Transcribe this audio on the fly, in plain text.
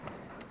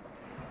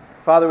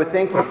Father, we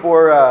thank you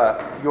for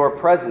your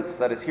presence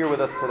that is here with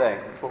us today.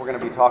 That's what we're going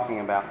to be talking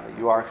about, that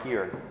you are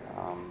here.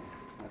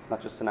 It's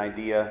not just an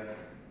idea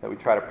that we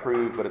try to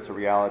prove, but it's a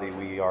reality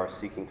we are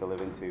seeking to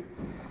live into.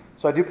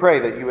 So I do pray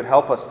that you would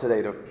help us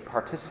today to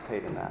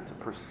participate in that, to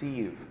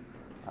perceive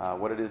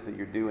what it is that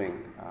you're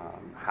doing,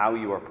 how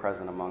you are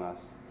present among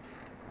us.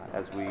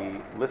 As we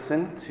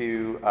listen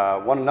to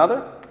one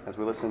another, as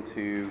we listen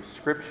to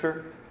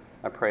Scripture,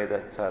 I pray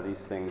that these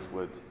things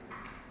would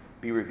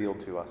be revealed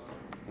to us.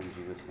 In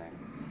Jesus'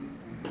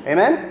 name.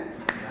 Amen?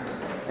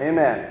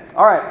 Amen.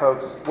 All right,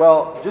 folks.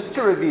 Well, just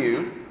to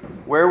review,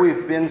 where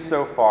we've been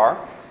so far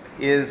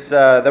is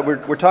that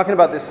we're talking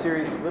about this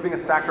series, Living a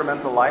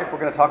Sacramental Life. We're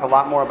going to talk a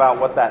lot more about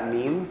what that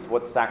means,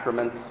 what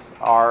sacraments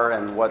are,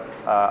 and what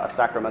a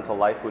sacramental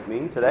life would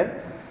mean today.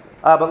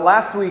 But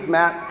last week,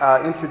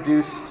 Matt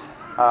introduced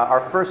our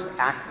first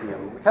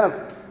axiom. We kind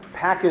of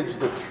packaged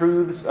the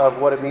truths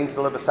of what it means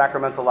to live a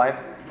sacramental life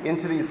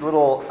into these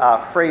little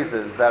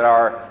phrases that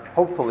are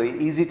hopefully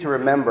easy to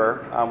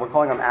remember. We're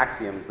calling them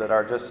axioms, that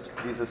are just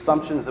these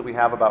assumptions that we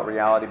have about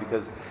reality,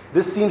 because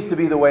this seems to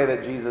be the way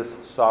that Jesus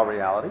saw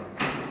reality,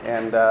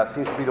 and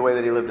seems to be the way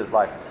that he lived his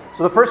life.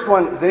 So the first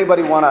one, does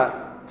anybody want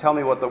to tell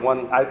me what the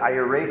one, I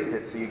erased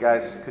it so you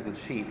guys couldn't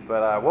cheat,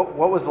 but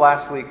what was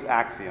last week's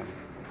axiom?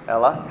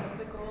 Ella?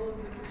 The goal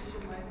of the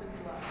Christian life is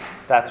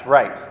love. That's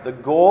right. The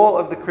goal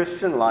of the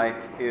Christian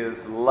life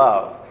is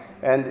love.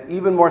 And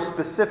even more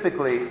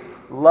specifically,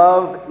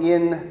 love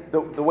in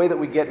the way that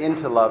we get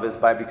into love is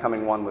by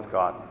becoming one with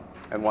God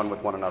and one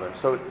with one another.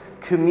 So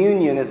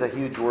communion is a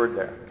huge word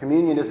there.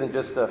 Communion isn't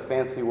just a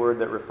fancy word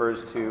that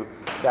refers to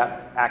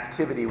that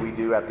activity we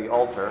do at the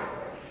altar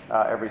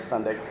every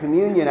Sunday.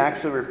 Communion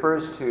actually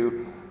refers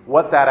to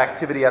what that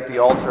activity at the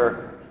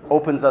altar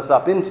opens us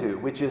up into,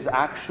 which is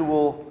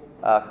actual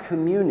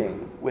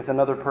communing with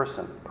another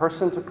person.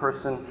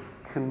 Person-to-person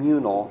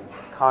communal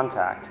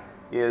contact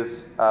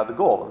is the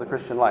goal of the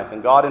Christian life.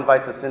 And God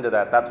invites us into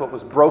that. That's what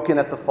was broken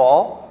at the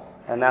fall,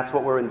 and that's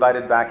what we're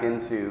invited back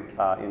into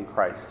in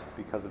Christ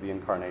because of the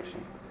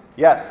incarnation.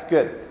 Yes,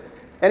 good.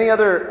 Any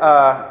other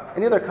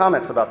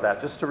comments about that?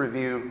 Just to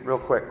review real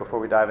quick before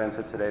we dive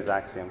into today's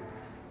axiom.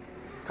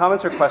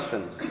 Comments or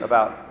questions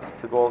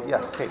about the goal?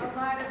 Yeah, Kate. A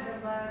lot of the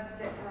love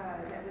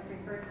that was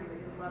referred to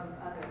is love of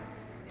others.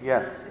 It's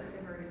Yes. not just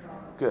inverted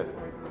commas. Good.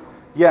 Horizontal.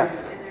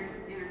 Yes. And they're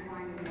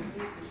intertwined and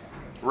deep.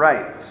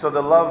 Right. So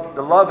the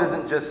love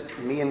isn't just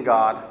me and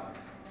God.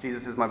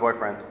 Jesus is my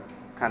boyfriend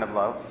kind of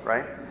love,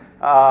 right?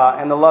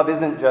 And the love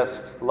isn't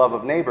just love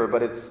of neighbor,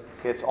 but it's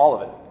all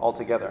of it, all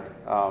together.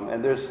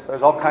 And there's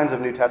all kinds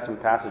of New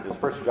Testament passages.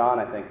 1 John,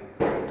 I think,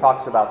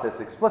 talks about this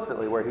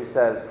explicitly, where he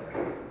says,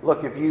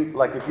 look, if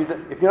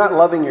you're not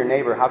loving your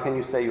neighbor, how can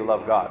you say you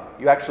love God?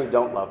 You actually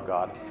don't love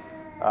God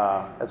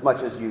as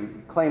much as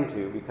you claim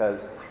to,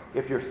 because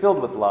if you're filled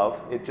with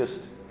love, it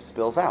just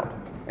spills out,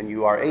 and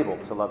you are able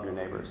to love your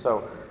neighbor. So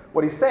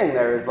what he's saying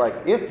there is, like,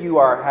 if you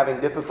are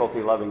having difficulty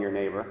loving your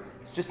neighbor,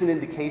 it's just an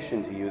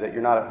indication to you that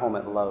you're not at home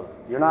at love.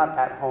 You're not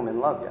at home in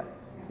love yet.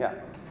 Yeah.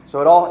 So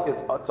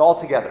it's all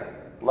together.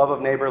 Love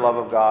of neighbor, love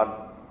of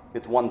God.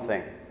 It's one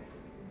thing.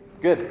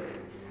 Good.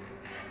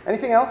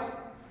 Anything else?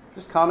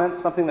 Just comments,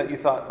 something that you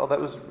thought, oh, that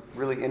was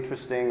really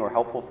interesting or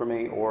helpful for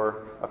me,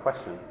 or a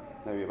question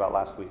maybe about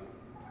last week.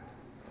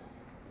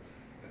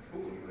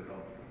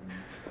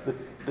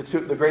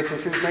 The Grace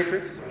and Truth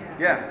Matrix?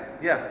 Yeah.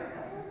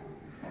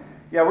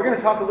 Yeah, we're going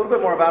to talk a little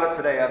bit more about it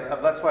today.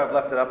 That's why I've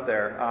left it up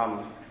there.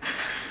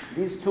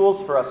 These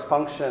tools for us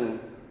function,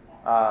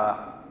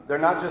 they're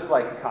not just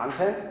like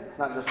content. It's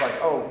not just like,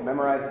 oh,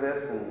 memorize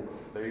this and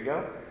there you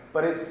go.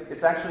 But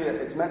it's actually,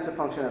 it's meant to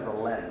function as a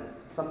lens,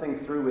 something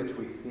through which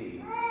we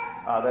see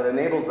that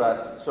enables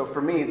us. So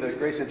for me, the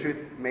Grace and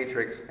Truth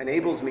Matrix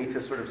enables me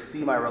to sort of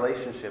see my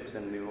relationships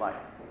in a new light.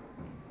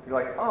 You're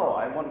like, oh,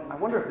 I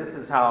wonder if this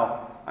is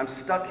how I'm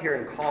stuck here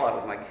in call out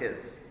with my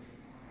kids.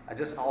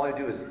 All I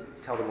do is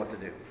tell them what to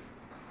do,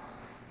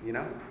 you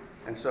know?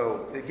 And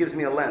so it gives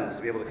me a lens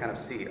to be able to kind of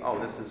see, oh,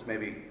 this is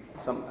maybe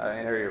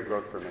an area of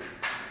growth for me.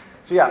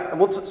 So yeah, and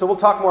we'll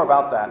talk more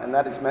about that, and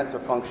that is meant to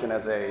function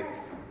as a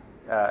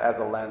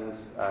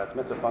lens. It's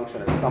meant to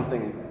function as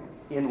something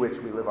in which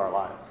we live our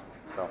lives.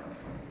 So,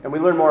 and we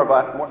learn more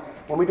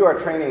when we do our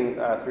training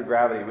through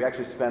Gravity. We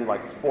actually spend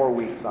like 4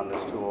 weeks on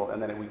this tool,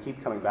 and then we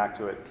keep coming back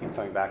to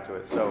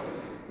it. So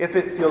if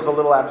it feels a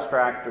little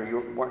abstract or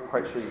you weren't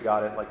quite sure you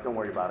got it, like, don't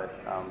worry about it.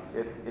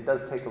 It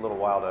does take a little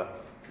while to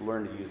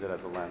learn to use it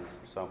as a lens.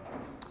 So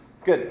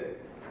good.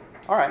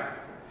 All right.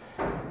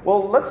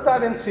 Well, let's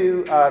dive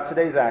into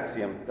today's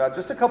axiom.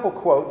 Just a couple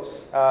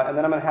quotes, and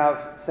then I'm going to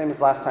have, same as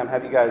last time,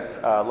 have you guys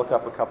look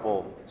up a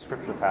couple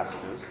scripture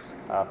passages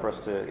for us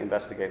to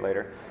investigate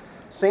later.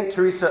 St.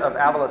 Teresa of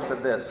Avila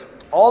said this: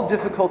 all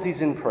difficulties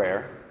in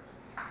prayer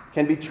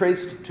can be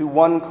traced to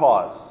one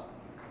cause: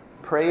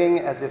 praying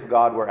as if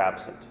God were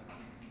absent.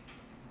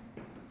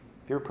 Have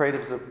you ever prayed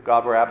as if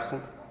God were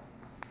absent?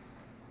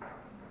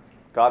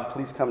 God,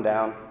 please come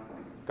down.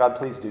 God,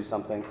 please do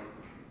something.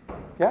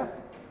 Yeah?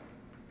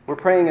 We're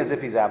praying as if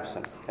he's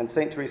absent. And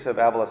St. Teresa of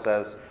Avila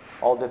says,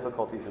 All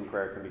difficulties in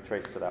prayer can be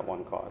traced to that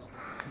one cause.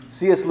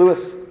 C.S.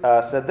 Lewis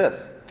said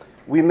this: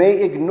 "We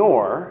may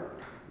ignore,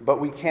 but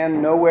we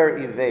can nowhere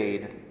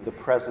evade the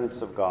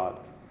presence of God.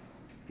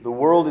 The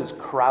world is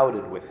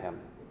crowded with him.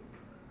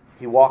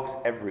 He walks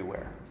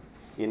everywhere,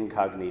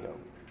 incognito."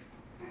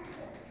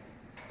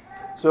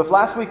 So if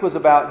last week was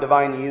about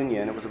divine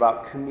union, it was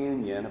about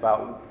communion,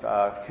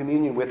 about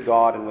communion with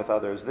God and with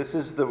others, this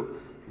is the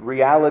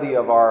reality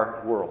of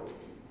our world,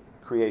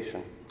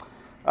 creation.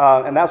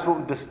 And that's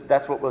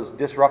what was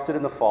disrupted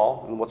in the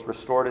fall and what's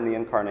restored in the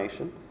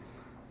incarnation.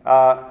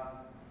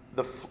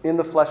 In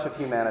the flesh of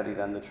humanity,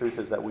 then, the truth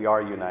is that we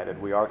are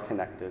united. We are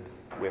connected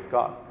with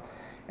God.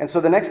 And so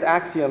the next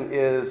axiom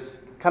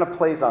kind of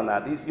plays on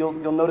that. You'll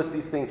notice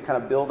these things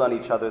kind of build on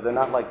each other. They're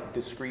not like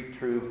discrete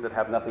truths that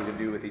have nothing to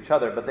do with each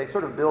other, but they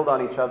sort of build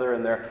on each other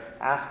and they're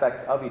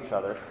aspects of each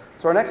other.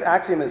 So our next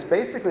axiom is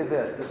basically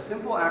the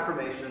simple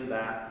affirmation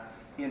that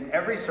in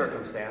every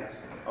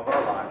circumstance of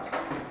our lives,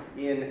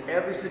 in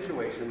every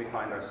situation we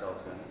find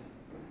ourselves in,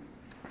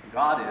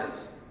 God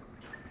is,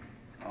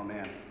 oh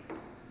man,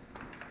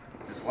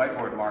 this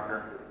whiteboard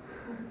marker.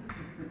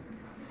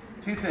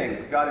 Two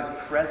things. God is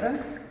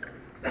present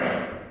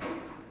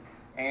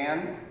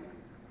and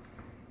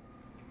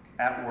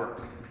at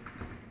work.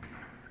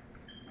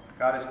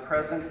 God is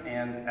present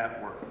and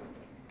at work.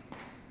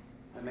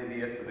 That may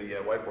be it for the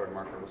whiteboard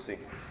marker. We'll see.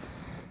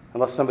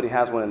 Unless somebody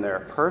has one in their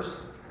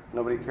purse.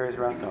 Nobody carries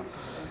around? No.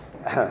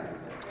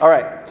 All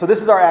right. So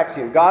this is our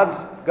axiom. God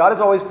is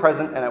always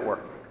present and at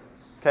work.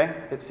 Okay?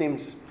 It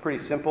seems pretty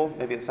simple.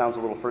 Maybe it sounds a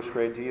little first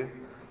grade to you.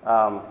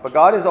 But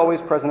God is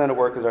always present and at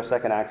work is our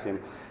second axiom.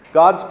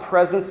 God's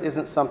presence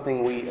isn't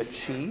something we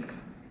achieve.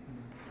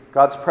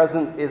 God's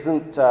presence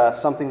isn't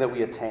something that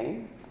we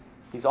attain.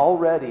 He's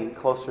already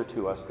closer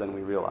to us than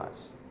we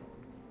realize.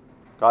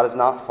 God is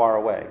not far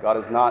away. God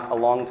is not a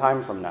long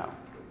time from now.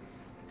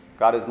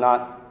 God is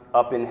not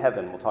up in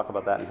heaven. We'll talk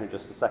about that in here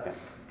just a second.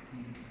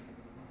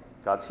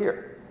 God's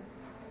here.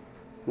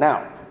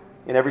 Now,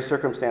 in every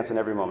circumstance, in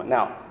every moment.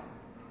 Now,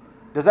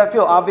 does that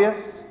feel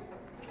obvious?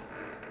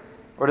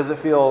 Or does it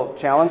feel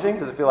challenging?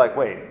 Does it feel like,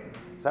 wait,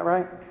 is that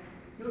right?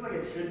 Feels like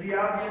it should be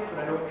obvious, but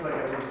I don't feel like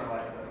I live my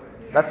life that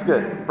way. That's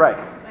good. Right.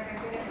 Like I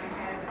get it in my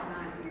head, but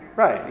not here.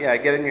 Right. Yeah,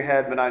 get in your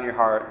head, but not in your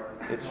heart.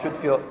 It should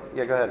feel...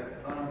 Yeah, go ahead.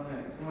 I'm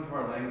saying so much of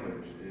our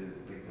language is,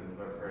 like I said, with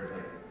our prayers,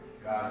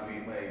 like, God,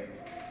 we, like,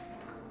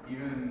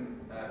 even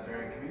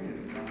during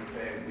communion, when we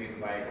say, we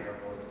invite your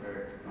Holy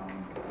Spirit to come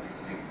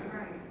make this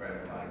bread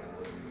of life.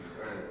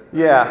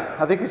 Yeah,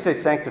 I think we say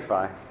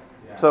sanctify.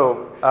 Yeah.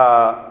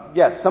 So,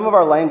 yes, some of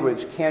our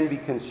language can be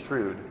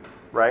construed,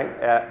 right,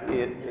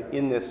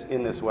 in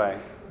this way.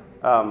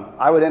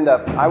 I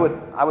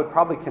would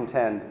probably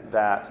contend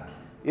that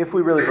if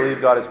we really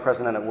believe God is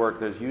present and at work,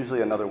 there's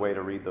usually another way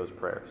to read those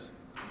prayers,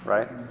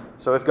 right?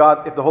 So if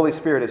the Holy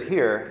Spirit is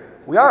here,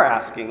 we are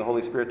asking the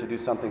Holy Spirit to do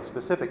something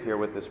specific here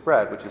with this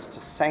bread, which is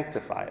to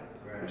sanctify it,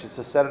 which is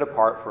to set it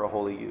apart for a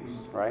holy use,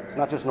 right? It's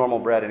not just normal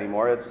bread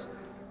anymore.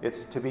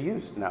 It's to be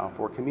used now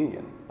for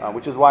communion,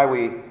 which is why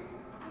we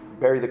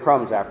bury the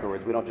crumbs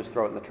afterwards. We don't just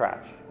throw it in the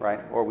trash, right?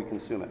 Or we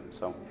consume it.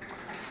 So,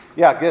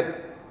 yeah,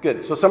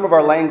 good. So some of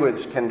our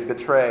language can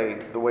betray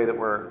the way that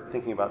we're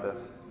thinking about this.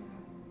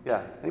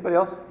 Yeah. Anybody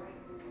else?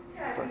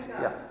 Yeah, I think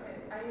Yeah.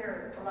 I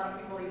hear a lot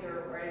of people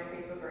either writing on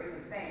Facebook or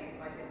even saying,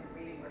 like in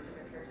leading worship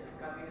in churches,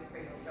 God, we just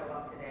pray you'll show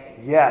up today.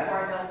 Yes.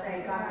 Or they'll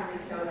say, God really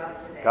showed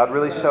up today. God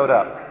really showed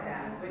up. Things like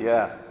that. Which,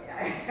 Yes.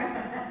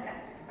 Yeah,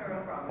 a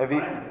real problem. Have you?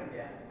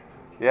 Yeah.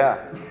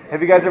 Yeah.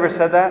 Have you guys ever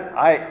said that?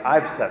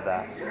 I've said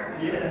that.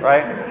 Yes.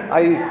 Right?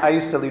 I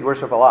used to lead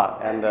worship a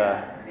lot, and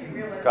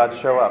God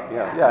show up.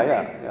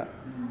 Yeah.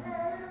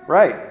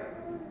 Right.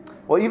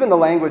 Well, even the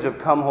language of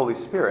 "Come, Holy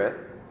Spirit,"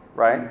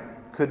 right,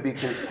 could be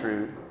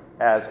construed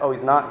as, "Oh,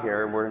 he's not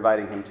here, and we're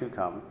inviting him to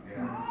come."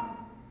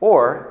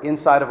 Or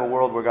inside of a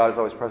world where God is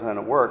always present and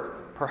at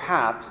work,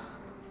 perhaps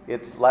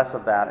it's less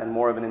of that and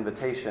more of an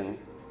invitation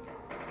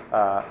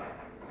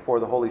for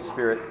the Holy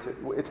Spirit.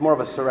 It's more of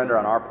a surrender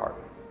on our part,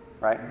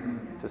 right?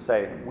 To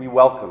say, we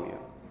welcome you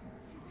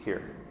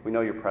here. We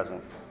know you're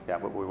present. Yeah,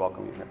 but we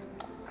welcome you here.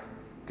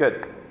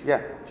 Good.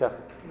 Yeah, Jeff.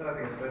 I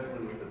think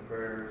especially with the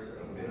prayers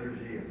of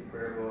liturgy and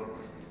prayer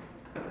books,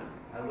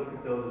 I look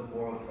at those as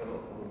more of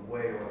a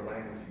way or a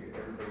language to get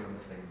everybody on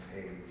the same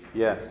page.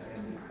 Yes.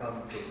 And to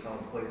come to a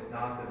common place,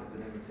 not that it's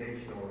an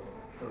invitation or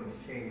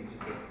something's changed,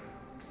 but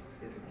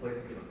it's a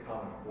place to get a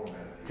common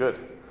format. Good.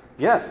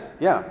 Yes,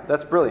 yeah,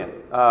 that's brilliant.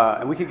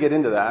 And we could get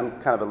into that. I'm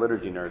kind of a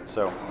liturgy nerd,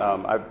 so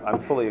I'm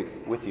fully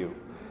with you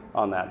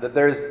on that. That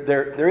there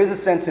is a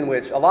sense in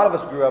which a lot of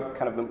us grew up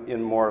kind of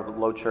in more of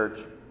low church,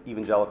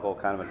 evangelical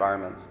kind of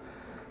environments.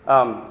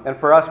 And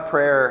for us,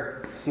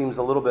 prayer seems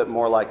a little bit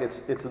more like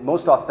it's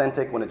most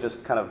authentic when it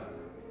just kind of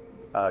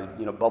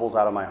bubbles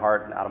out of my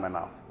heart and out of my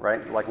mouth,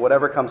 right? Like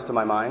whatever comes to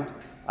my mind,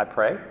 I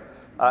pray.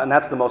 And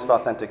that's the most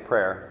authentic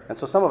prayer. And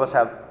so some of us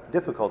have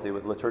difficulty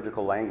with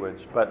liturgical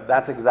language, but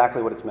that's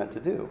exactly what it's meant to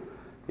do,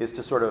 is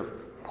to sort of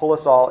pull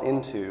us all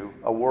into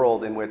a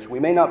world in which we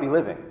may not be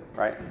living,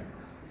 right?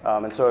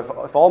 And so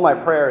if all my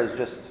prayer is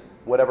just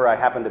whatever I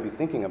happen to be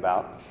thinking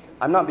about,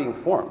 I'm not being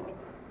formed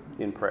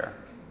in prayer.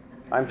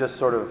 I'm just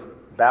sort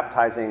of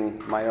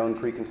baptizing my own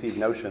preconceived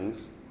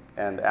notions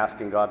and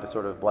asking God to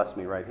sort of bless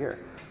me right here.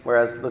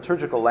 Whereas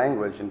liturgical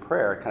language in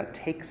prayer kind of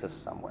takes us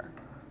somewhere,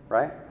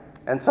 right?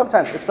 And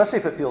sometimes, especially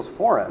if it feels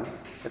foreign,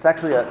 it's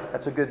actually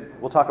it's a good,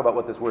 we'll talk about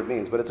what this word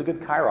means, but it's a good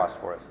kairos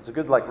for us. It's a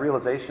good like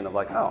realization of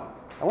like, oh,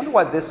 I wonder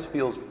why this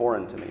feels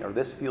foreign to me, or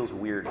this feels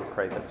weird to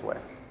pray this way.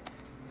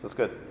 So it's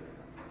good.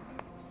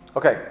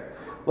 Okay,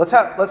 let's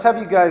have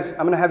you guys, I'm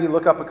going to have you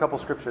look up a couple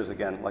scriptures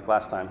again, like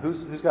last time.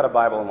 Who's got a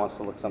Bible and wants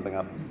to look something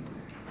up?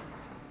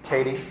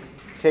 Katie,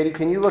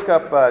 can you look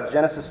up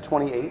Genesis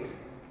 28,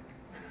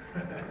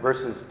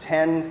 verses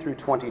 10 through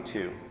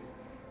 22?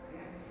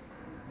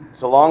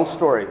 It's a long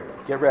story.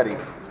 Get ready.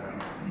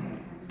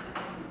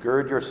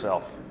 Gird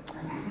yourself.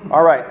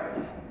 All right.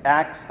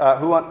 Acts.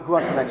 Who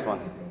wants the next one?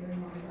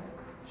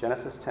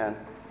 Genesis 10.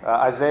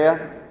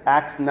 Isaiah.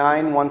 Acts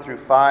 9, 1 through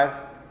 5.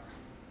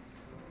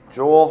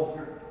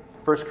 Joel.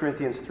 1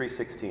 Corinthians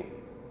 3:16.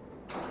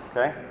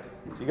 Okay?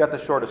 So you got the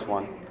shortest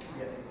one.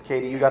 Yes.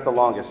 Katie, you got the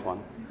longest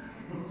one.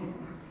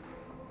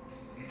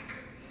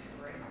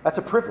 That's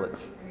a privilege.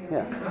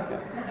 Yeah.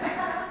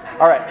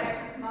 All right.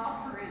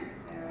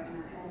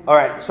 All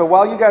right, so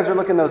while you guys are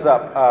looking those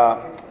up,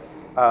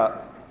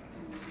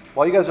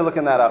 while you guys are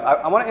looking that up,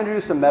 I want to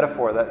introduce a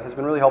metaphor that has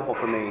been really helpful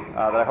for me,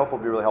 that I hope will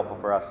be really helpful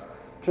for us,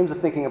 in terms of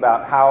thinking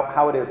about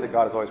how it is that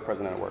God is always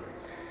present at work.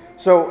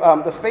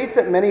 So the faith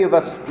that many of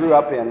us grew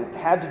up in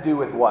had to do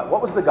with what?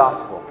 What was the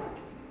gospel?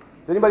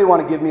 Does anybody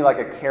want to give me like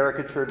a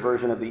caricatured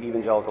version of the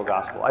evangelical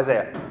gospel?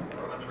 Isaiah.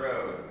 Romans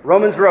Road.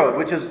 Romans Road,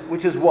 which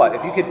is what?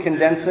 If you could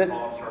condense it.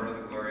 Fall short of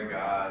the glory of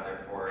God,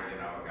 therefore,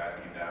 God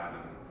came down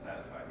and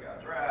satisfied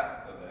God's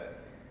wrath,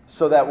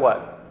 So that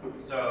what?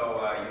 So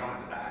you don't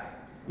have to die.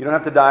 You don't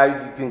have to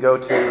die. You can go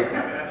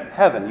to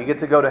heaven. You get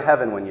to go to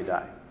heaven when you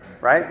die,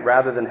 right?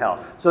 Rather than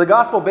hell. So the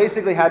gospel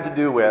basically had to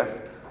do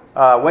with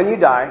when you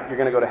die, you're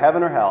going to go to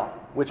heaven or hell.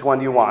 Which one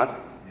do you want,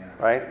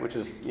 right? Which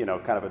is,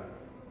 kind of a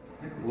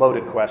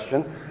loaded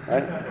question,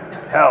 right?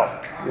 Hell,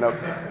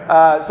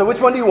 So which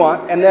one do you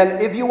want? And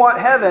then if you want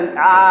heaven,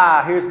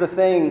 here's the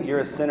thing. You're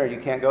a sinner. You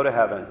can't go to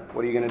heaven.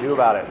 What are you going to do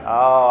about it?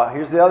 Oh,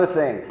 here's the other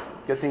thing.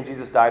 Good thing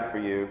Jesus died for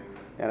you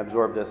and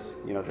absorb this,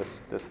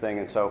 this thing.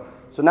 And so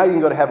now you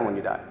can go to heaven when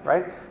you die,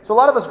 right? So a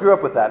lot of us grew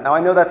up with that. Now I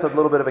know that's a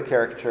little bit of a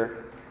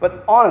caricature,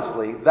 but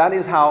honestly, that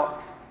is how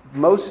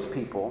most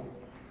people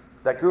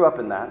that grew up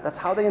in that's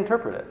how they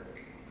interpret it.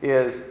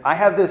 Is I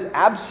have this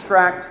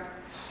abstract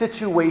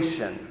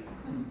situation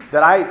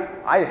that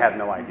I had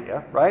no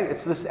idea, right?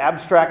 It's this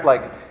abstract,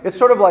 it's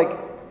sort of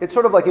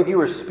like if you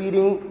were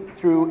speeding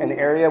through an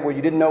area where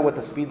you didn't know what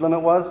the speed limit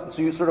was,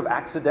 so you sort of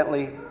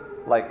accidentally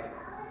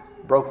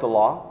broke the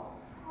law.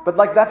 But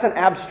that's an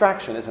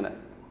abstraction, isn't it?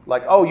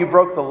 You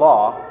broke the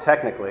law,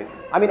 technically.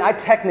 I mean, I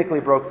technically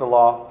broke the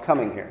law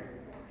coming here.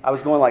 I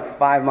was going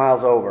 5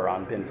 miles over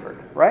on Binford,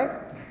 right?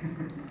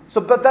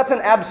 But that's an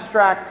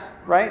abstract,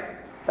 right?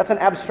 That's an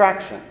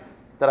abstraction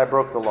that I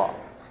broke the law.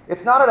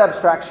 It's not an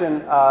abstraction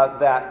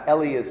that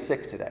Ellie is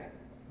sick today,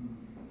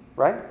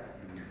 right?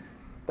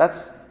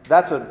 That's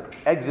an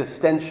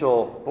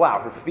existential, wow,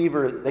 her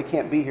fever, they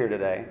can't be here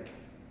today.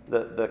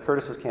 The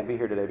Curtises can't be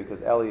here today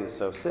because Ellie is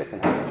so sick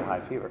and has such a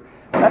high fever.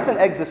 That's an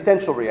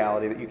existential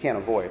reality that you can't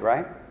avoid,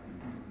 right?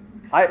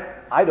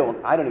 I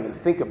don't even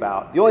think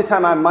about, the only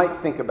time I might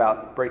think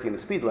about breaking the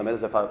speed limit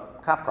is if a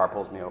cop car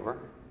pulls me over,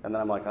 and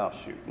then I'm like, oh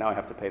shoot, now I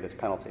have to pay this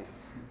penalty,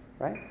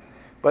 right?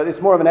 But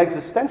it's more of an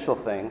existential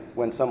thing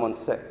when someone's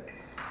sick.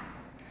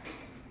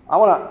 I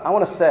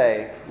want to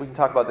say, we can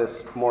talk about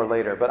this more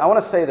later, but I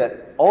want to say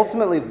that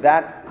ultimately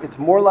it's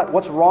more like,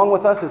 what's wrong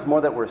with us is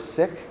more that we're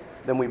sick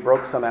than we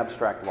broke some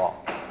abstract law.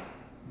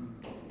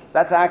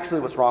 That's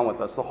actually what's wrong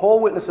with us. The whole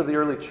witness of the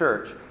early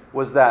church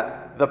was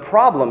that the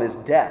problem is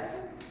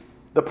death.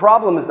 The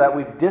problem is that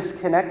we've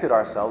disconnected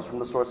ourselves from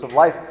the source of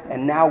life,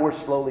 and now we're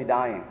slowly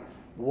dying.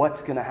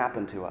 What's going to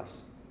happen to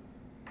us?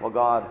 Well,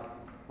 God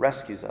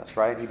rescues us,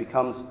 right? He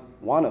becomes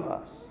one of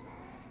us,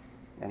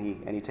 and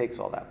he takes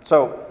all that.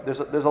 So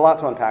there's a lot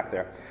to unpack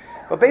there.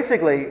 But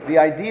basically, the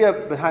idea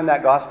behind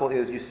that gospel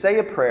is you say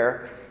a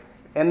prayer,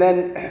 and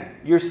then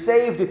you're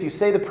saved if you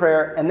say the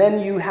prayer, and then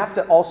you have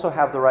to also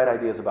have the right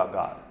ideas about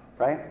God,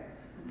 right?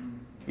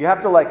 You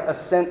have to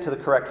assent to the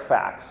correct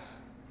facts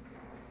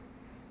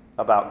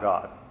about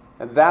God.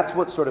 And that's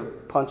what sort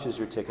of punches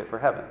your ticket for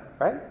heaven,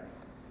 right?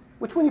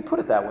 Which, when you put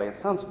it that way, it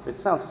sounds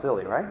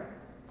silly, right?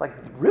 It's like,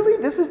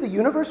 really? This is the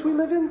universe we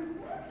live in?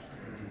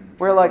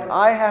 Where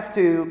I have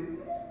to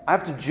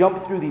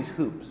jump through these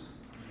hoops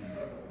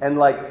and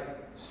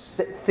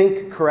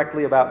think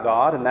correctly about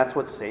God, and that's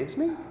what saves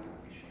me?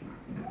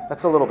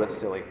 That's a little bit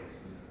silly,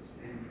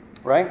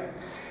 right?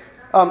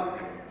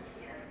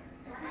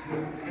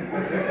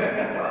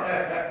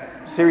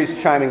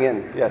 Siri's chiming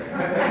in, yes.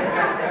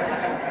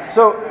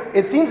 So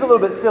it seems a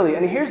little bit silly,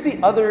 and here's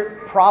the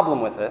other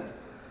problem with it.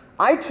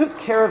 I took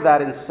care of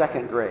that in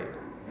second grade.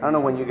 I don't know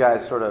when you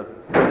guys sort of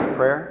prayed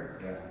prayer,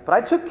 but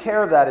I took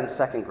care of that in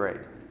second grade.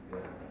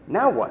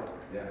 Now what?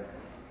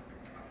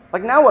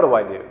 Now what do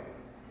I do?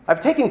 I've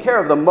taken care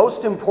of the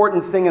most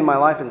important thing in my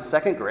life in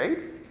second grade?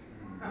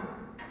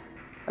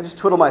 I just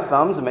twiddle my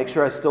thumbs and make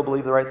sure I still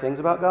believe the right things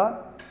about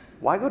God?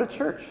 Why go to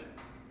church?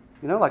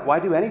 You know, like, why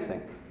do anything?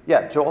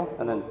 Yeah, Joel,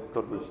 and then go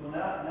to Bruce. Well,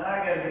 now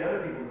I gotta get other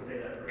people to say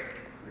that prayer.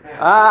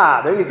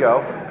 Ah, there you go.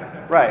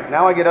 Right,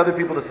 now I get other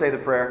people to say the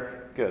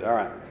prayer. Good, all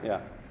right,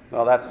 yeah.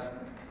 Well, that's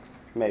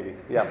maybe,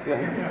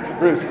 yeah.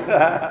 Bruce.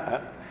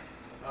 I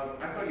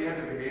thought you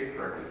had to behave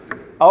correctly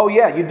too. Oh,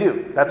 yeah, you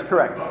do. That's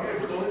correct. Okay,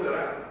 we'll delete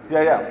that.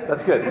 Yeah,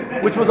 that's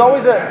good. Which was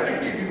always a... Should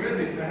keep you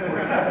busy.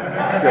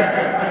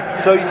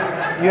 Good. So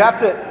you have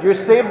to, you're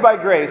saved by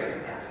grace,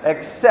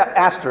 except,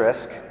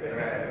 asterisk,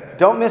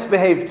 don't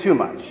misbehave too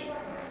much.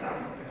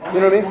 You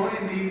know what I mean?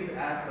 Only these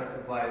aspects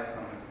apply to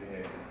don't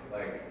misbehave.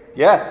 Like,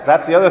 Yes,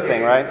 that's the other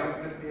thing, right?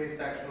 Don't misbehave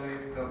sexually.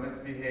 Don't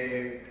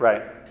misbehave.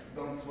 Right.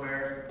 Don't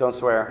swear. Don't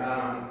swear.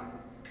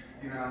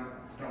 You know.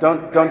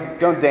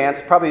 Don't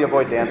dance. Probably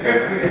avoid dancing.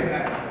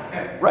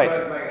 Right.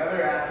 But like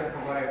other aspects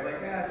of life, like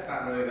it's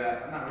not really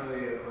that. I'm not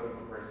really a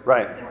political person.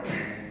 Right.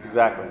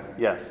 Exactly.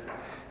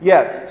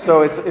 Yes.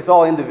 So it's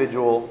all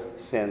individual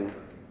sin,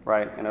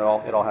 right? And it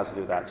all has to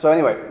do with that. So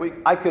anyway,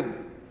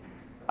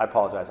 I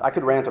apologize. I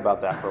could rant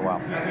about that for a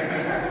while.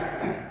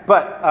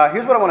 But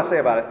here's what I want to say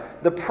about it.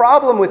 The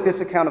problem with this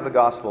account of the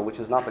gospel, which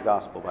is not the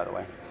gospel, by the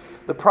way,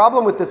 the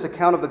problem with this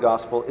account of the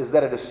gospel is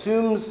that it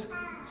assumes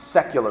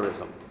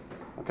secularism.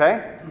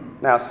 Okay?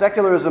 Now,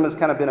 secularism has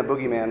kind of been a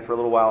boogeyman for a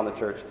little while in the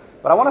church.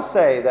 But I want to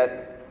say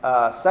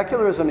that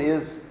secularism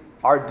is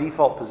our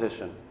default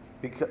position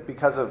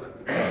because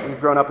we've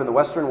grown up in the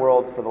Western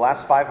world for the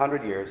last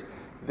 500 years.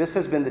 This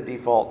has been the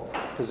default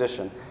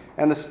position.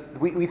 And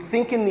we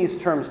think in these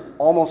terms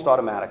almost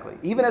automatically.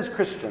 Even as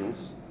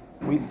Christians,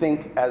 we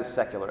think as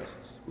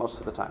secularists most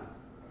of the time.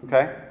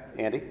 Okay?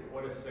 Andy?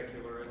 What is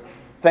secularism?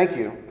 Thank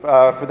you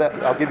for that.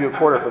 I'll give you a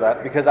quarter for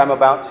that because I'm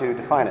about to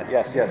define it.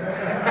 Yes.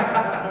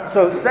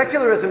 So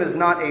secularism is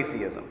not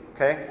atheism.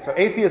 Okay? So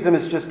atheism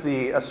is just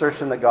the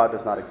assertion that God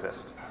does not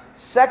exist.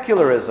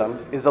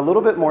 Secularism is a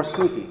little bit more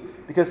sneaky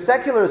because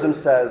secularism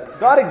says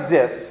God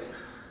exists,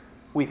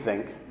 we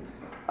think,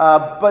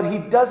 but he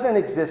doesn't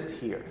exist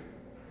here.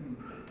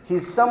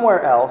 He's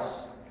somewhere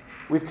else.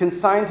 We've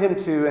consigned him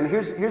to, and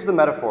here's the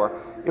metaphor.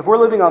 If we're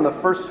living on the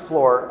first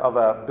floor of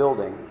a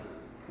building,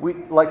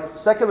 like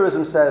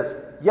secularism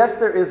says, yes,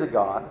 there is a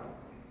God,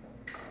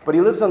 but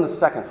he lives on the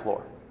second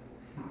floor.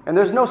 And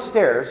there's no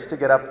stairs to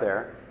get up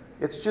there.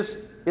 It's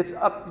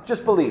up,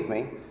 just believe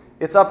me.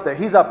 It's up there.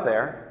 He's up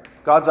there.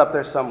 God's up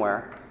there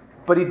somewhere.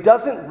 But he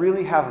doesn't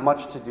really have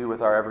much to do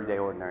with our everyday,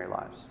 ordinary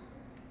lives.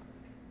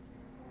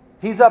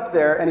 He's up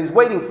there and he's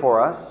waiting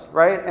for us,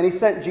 right? And he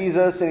sent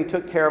Jesus and he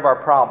took care of our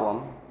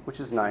problem, which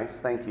is nice,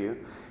 thank you.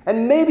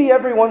 And maybe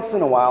every once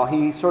in a while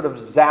he sort of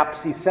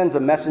he sends a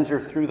messenger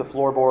through the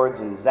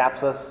floorboards and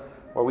zaps us,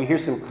 or we hear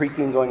some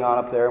creaking going on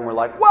up there and we're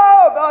like,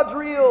 whoa, God's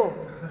real!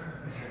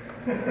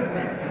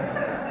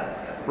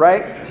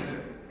 Right?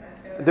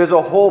 There's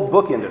a whole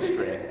book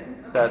industry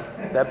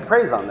that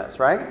preys on this,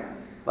 right?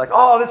 Like,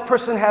 oh, this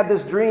person had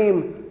this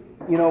dream,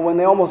 when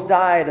they almost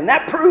died, and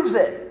that proves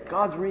it.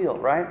 God's real,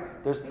 right?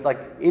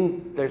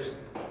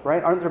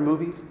 Right? Aren't there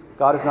movies?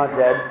 God is Not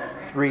Dead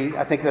 3.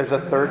 I think there's a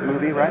third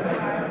movie, right?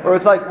 Or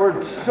it's like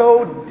we're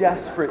so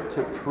desperate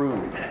to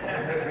prove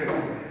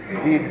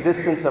the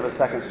existence of a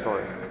second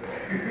story.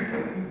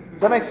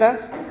 Does that make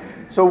sense?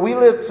 So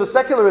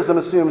secularism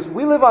assumes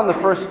we live on the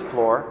first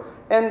floor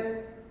and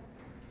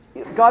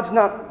God's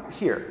not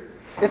here.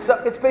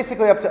 It's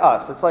basically up to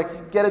us. It's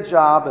like get a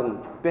job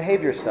and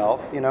behave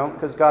yourself,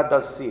 because God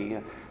does see.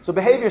 So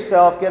behave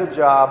yourself, get a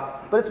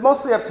job, but it's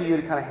mostly up to you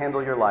to kind of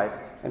handle your life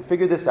and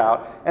figure this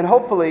out. And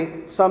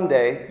hopefully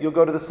someday you'll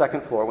go to the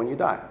second floor when you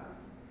die.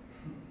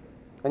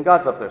 And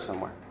God's up there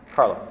somewhere.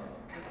 Carlo.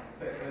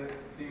 This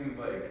seems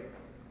like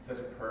such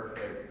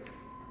perfect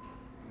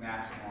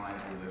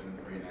nationalized religion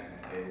for the United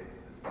States,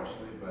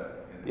 especially,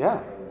 but in the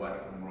whole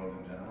Western world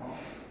in general.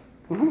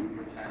 Mm-hmm.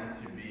 We tend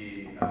to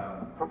be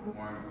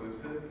more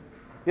inclusive.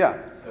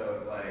 Yeah. So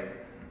it's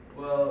like,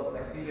 well,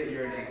 I see that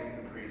you're an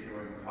Anglican priest, you're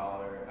wearing a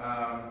collar.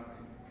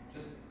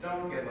 Just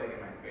don't get in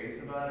my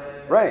face about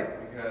it. Right.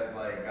 Because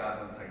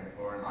God's on the second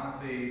floor, and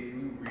honestly,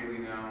 do we really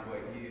know what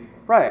he's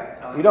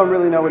telling You don't us?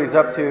 really know what he's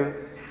up to.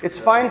 It's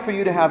fine for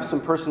you to have some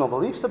personal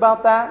beliefs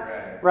about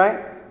that,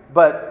 right?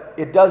 But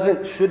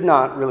it should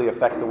not really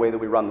affect the way that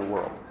we run the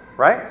world,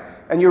 right?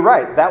 And you're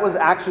right, that was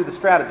actually the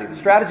strategy. The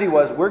strategy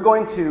was we're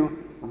going to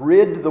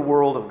rid the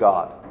world of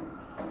God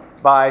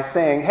by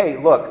saying, hey,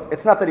 look,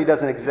 it's not that he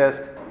doesn't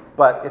exist,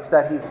 but it's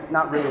that he's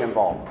not really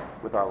involved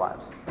with our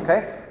lives,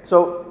 okay?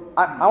 So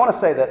I want to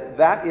say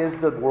that is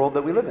the world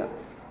that we live in.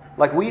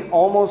 We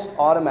almost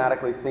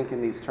automatically think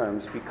in these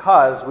terms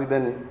because we've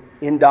been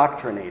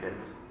indoctrinated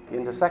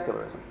into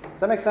secularism. Does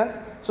that make sense?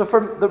 So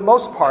for the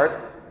most part,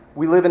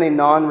 we live in a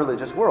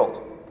non-religious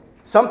world.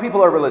 Some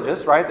people are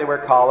religious, right? They wear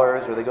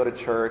collars or they go to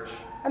church,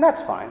 and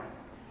that's fine.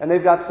 And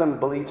they've got some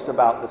beliefs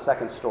about the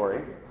second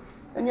story.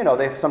 And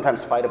they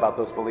sometimes fight about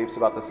those beliefs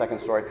about the second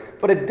story.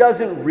 But it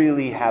doesn't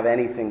really have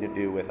anything to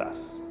do with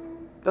us.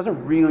 It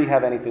doesn't really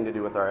have anything to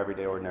do with our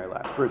everyday, ordinary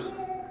lives. Bruce?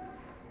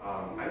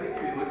 I think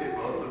if you look at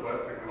most of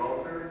Western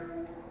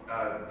culture,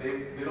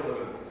 they don't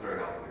live in a sister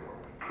house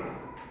anymore.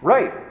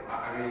 Right.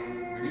 I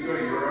mean, when you go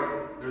to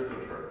Europe, there's no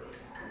church,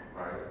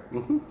 right?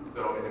 Mm-hmm.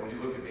 So, and if you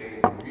look at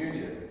Anglican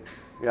Communion,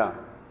 Yeah.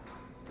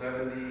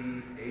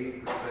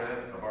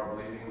 78% of our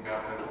believing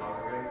baptized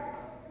congregants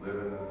live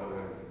in the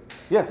Southern Hemisphere.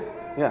 Yes.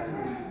 Yes.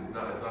 It's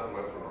not the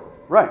Western world.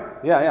 Right.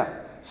 Yeah.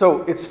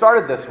 So it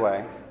started this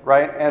way,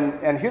 right?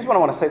 And here's what I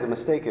want to say the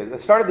mistake is. It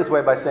started this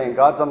way by saying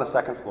God's on the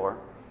second floor.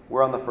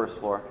 We're on the first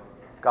floor.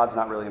 God's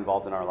not really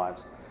involved in our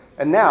lives.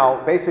 And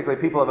now, basically,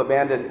 people have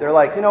abandoned, they're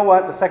like, you know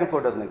what? The second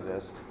floor doesn't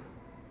exist.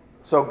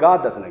 So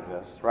God doesn't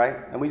exist, right?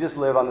 And we just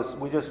live on this,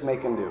 we just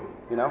make him do,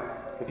 you know?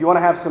 If you want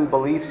to have some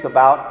beliefs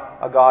about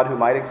a God who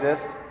might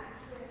exist,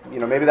 you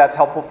know, maybe that's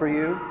helpful for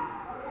you,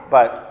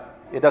 but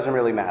it doesn't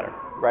really matter,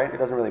 right? It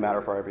doesn't really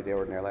matter for our everyday,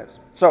 ordinary lives.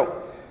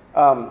 So,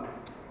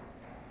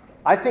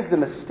 I think the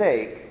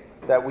mistake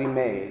that we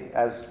made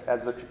as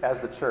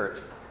the church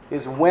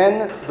is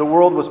when the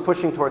world was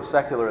pushing towards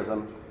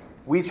secularism,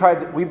 we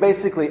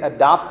basically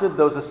adopted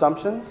those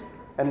assumptions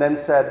and then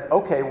said,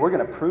 okay, we're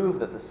going to prove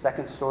that the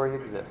second story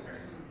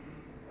exists.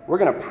 We're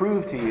going to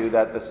prove to you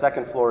that the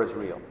second floor is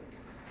real.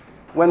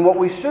 When what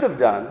we should have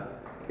done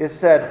is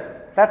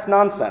said, that's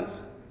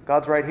nonsense.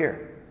 God's right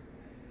here.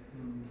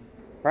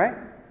 Right?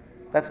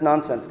 That's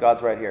nonsense.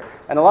 God's right here.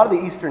 And a lot of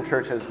the Eastern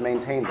Church has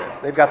maintained this.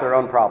 They've got their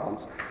own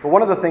problems. But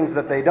one of the things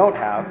that they don't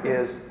have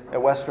is a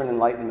Western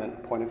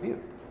Enlightenment point of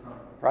view.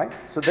 Right?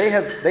 So they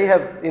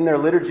have in their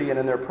liturgy and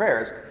in their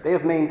prayers, they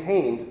have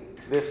maintained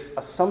this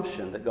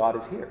assumption that God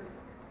is here,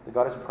 that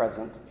God is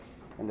present,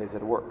 and that he's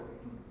at work.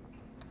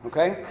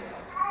 Okay?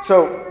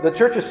 So the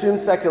church assumed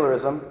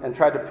secularism and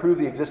tried to prove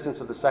the existence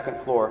of the second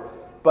floor,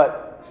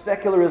 but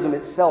secularism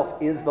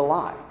itself is the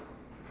lie.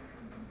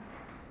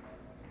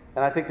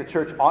 And I think the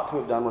church ought to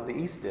have done what the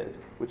East did,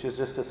 which is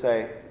just to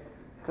say,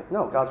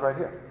 no, God's right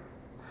here.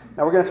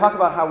 Now we're going to talk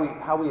about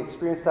how we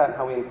experience that and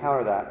how we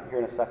encounter that here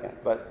in a second,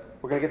 but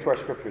we're going to get to our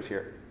scriptures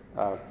here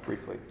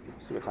briefly.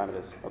 See what time it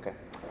is. Okay.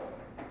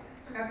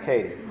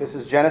 Katie, this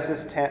is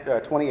Genesis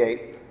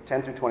 28,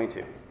 10 through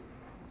 22.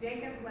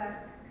 Jacob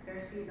left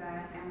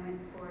Beersheba and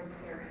went towards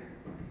Haran.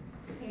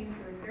 He came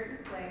to a certain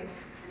place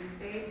and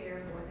stayed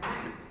there for the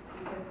night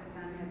because the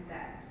sun had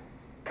set.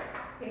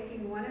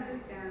 Taking one of the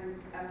stones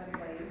of the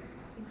place,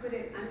 he put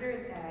it under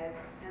his head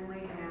and lay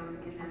down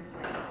in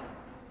that place.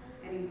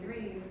 And he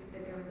dreamed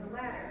that there was a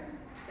ladder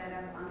set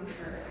up on the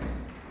earth,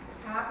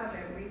 the top of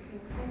it reaching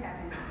to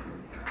heaven,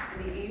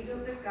 and the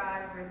angels of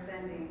God were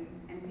ascending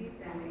and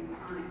descending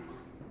on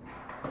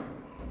it.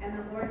 And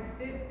the Lord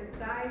stood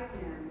beside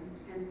him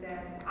and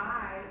said,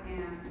 I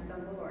am the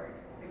Lord,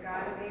 the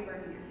God of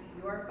Abraham,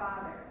 your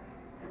father,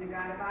 and the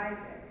God of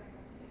Isaac.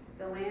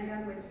 The land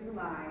on which you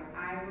lie,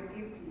 I will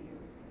give to you,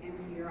 and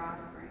to your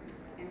offspring,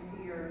 and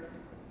to your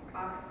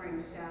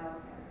offspring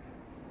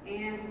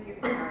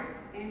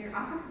and your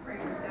offspring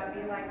shall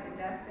be like the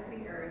dust of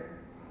the earth,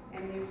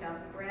 and you shall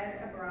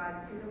spread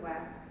abroad to the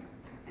west,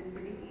 and to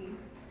the east,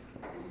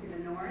 and to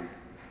the north,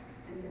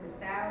 and to the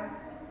south,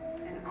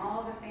 and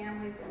all the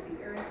families of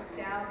the earth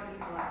shall be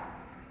blessed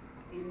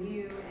in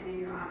you and in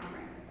your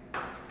offspring.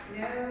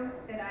 Know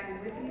that I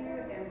am with you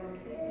and will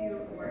keep you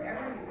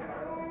wherever you go,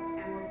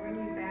 and will bring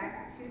you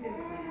back to this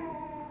land,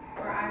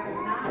 for I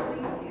will not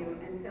leave you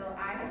until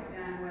I have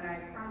done what I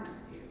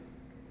promised you.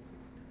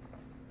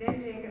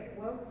 Then Jacob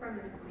woke from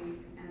his sleep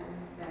and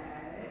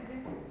said,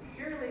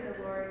 surely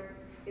the Lord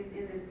is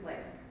in this place,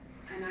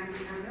 and I do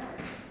not know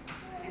it.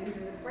 And he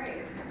was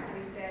afraid,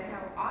 and he said,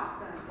 how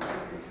awesome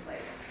is this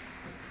place!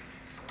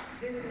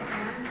 This is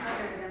none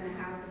other than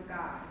the house of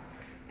God,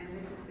 and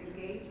this is the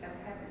gate of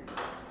heaven.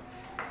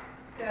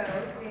 So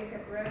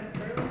Jacob rose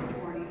early in the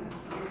morning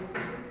and took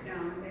the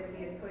stone that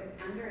he had put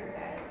under his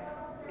head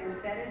and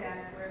set it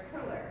up for a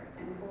pillar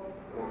and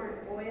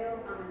poured oil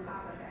on the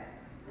top of it.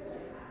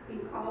 He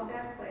called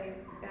that place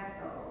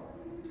Bethel,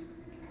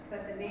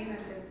 but the name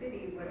of the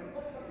city was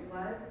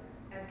Luz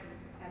at the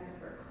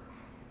first.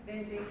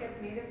 Then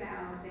Jacob made a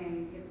vow,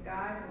 saying, if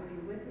God will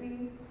be with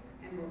me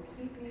and will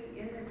keep me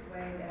in this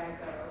way that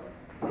I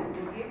go,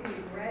 and will give me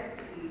bread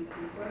to eat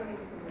and clothing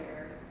to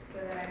wear, so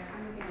that I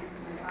come again to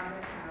my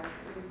father's house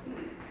in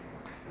peace,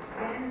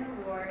 then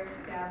the Lord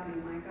shall be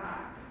my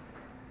God.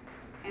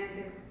 And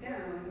this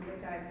stone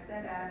which I have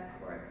set up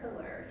for a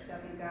pillar shall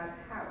be God's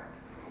house.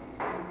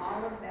 And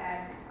all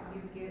that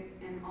you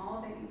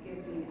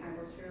give me, I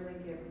will surely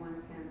give 1/10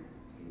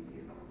 to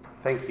you.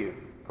 Thank you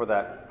for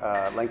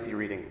that lengthy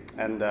reading,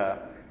 and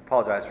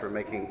apologize for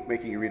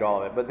making you read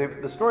all of it.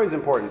 But the story is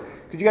important.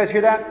 Could you guys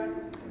hear that?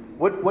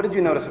 What did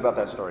you notice about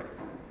that story?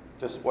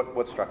 Just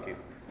what struck you?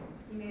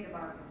 He made a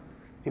bargain.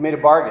 He made a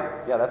bargain.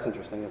 Yeah, that's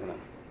interesting, isn't it?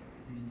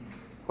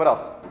 What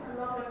else? I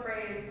love the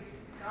phrase,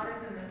 God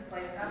is in this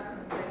place, God's in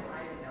this place, and I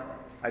didn't know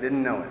it. I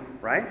didn't know it,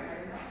 right? I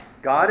didn't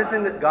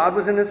know it. God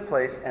was in this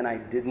place, and I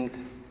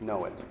didn't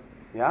know it.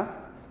 Yeah?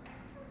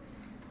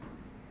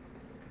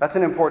 That's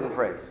an important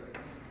phrase.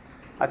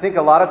 I think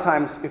a lot of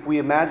times, if we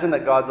imagine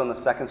that God's on the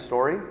second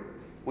story,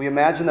 we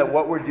imagine that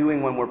what we're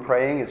doing when we're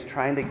praying is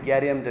trying to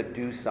get him to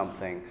do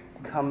something.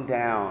 come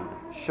down,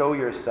 show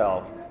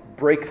yourself,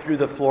 break through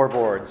the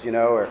floorboards,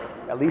 or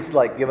at least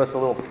like give us a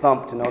little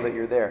thump to know that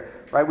you're there,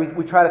 right?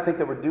 We try to think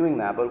that we're doing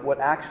that, but what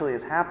actually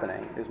is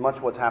happening is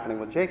much what's happening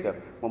with Jacob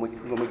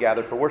when we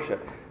gather for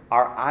worship.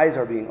 Our eyes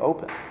are being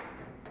opened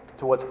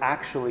to what's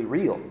actually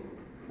real,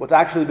 what's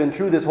actually been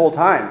true this whole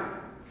time,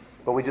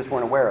 but we just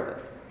weren't aware of it.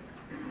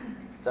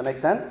 Does that make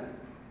sense?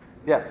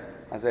 Yes,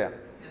 Isaiah.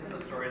 Isn't the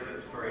story of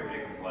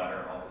Jacob's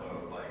ladder also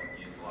like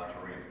used a lot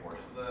to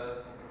reinforce the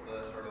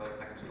sort of like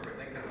second story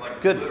thing? Because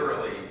like Good.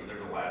 Literally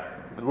there's a ladder.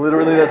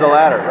 Literally, there's a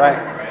ladder,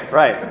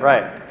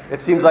 right.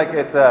 It seems like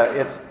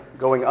it's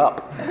going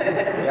up.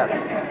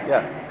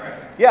 Yes.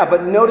 Yeah,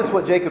 but notice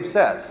what Jacob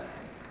says.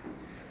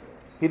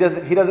 He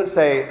doesn't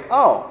say,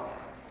 "Oh,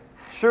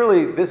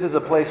 surely this is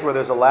a place where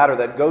there's a ladder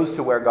that goes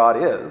to where God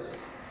is."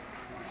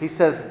 He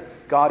says,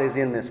 "God is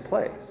in this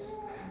place."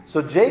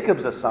 So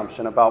Jacob's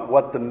assumption about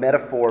what the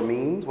metaphor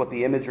means, what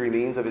the imagery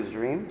means of his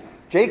dream,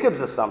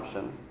 Jacob's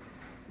assumption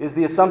is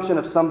the assumption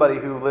of somebody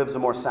who lives a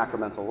more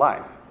sacramental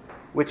life,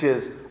 which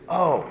is,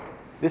 oh,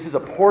 this is a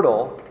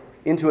portal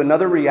into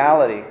another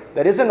reality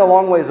that isn't a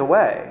long ways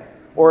away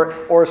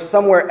or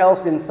somewhere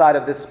else inside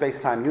of this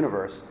space-time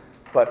universe,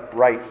 but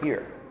right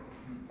here.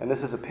 And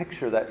this is a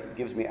picture that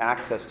gives me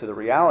access to the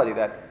reality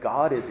that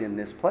God is in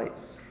this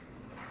place.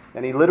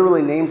 And he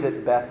literally names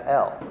it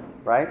Beth-El,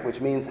 right? Which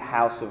means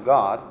house of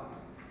God.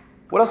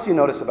 What else do you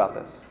notice about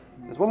this?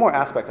 There's one more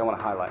aspect I want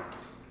to highlight.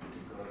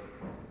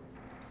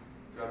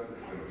 God's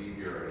just going to be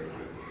here and he's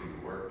going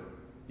to work.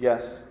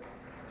 Yes.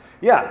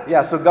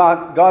 Yeah. So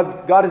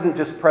God isn't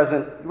just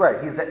present, right?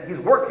 He's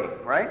working,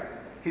 right?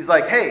 He's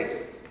like,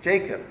 hey,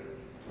 Jacob,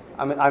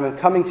 I'm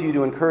coming to you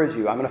to encourage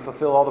you. I'm going to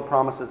fulfill all the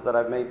promises that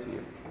I've made to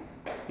you,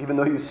 even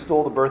though you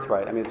stole the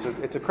birthright. I mean,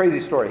 it's a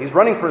crazy story. He's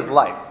running for his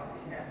life,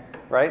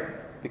 right?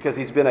 Because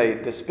he's been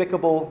a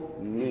despicable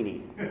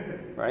meanie,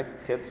 right?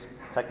 Kids,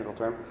 technical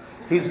term.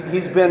 He's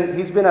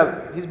been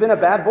a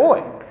bad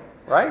boy,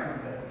 right?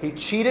 He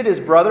cheated his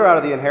brother out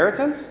of the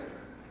inheritance,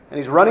 and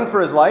he's running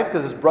for his life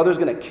because his brother's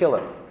going to kill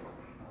him.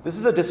 This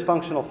is a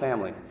dysfunctional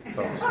family,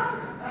 folks. Really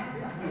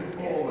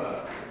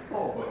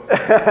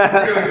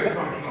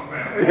dysfunctional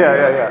family.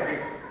 Yeah.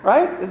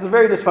 Right? It's a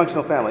very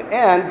dysfunctional family,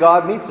 and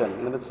God meets him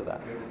in the midst of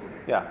that.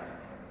 Yeah,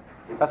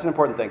 that's an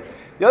important thing.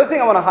 The other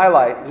thing I want to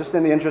highlight, just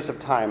in the interest of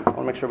time, I want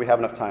to make sure we have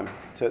enough time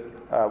to,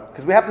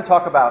 because we have to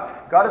talk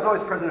about, God is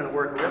always present at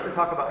work. We have to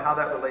talk about how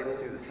that relates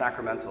to the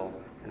sacramental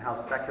and how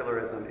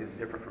secularism is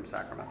different from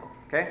sacramental.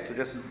 Okay, so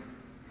just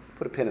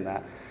put a pin in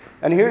that.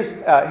 And here's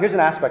an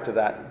aspect of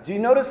that. Do you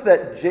notice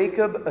that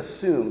Jacob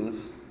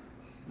assumes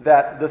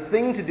that the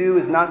thing to do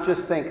is not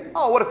just think,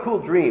 oh, what a cool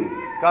dream,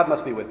 God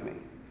must be with me.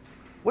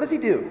 What does he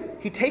do?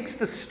 He takes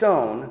the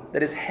stone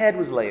that his head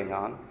was laying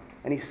on,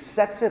 and he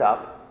sets it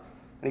up,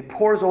 and he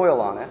pours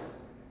oil on it,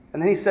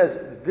 and then he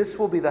says, this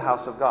will be the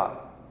house of God.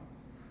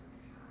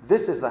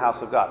 This is the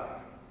house of God.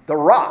 The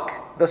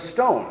rock, the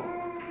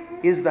stone,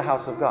 is the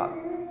house of God.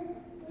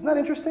 Isn't that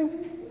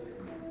interesting?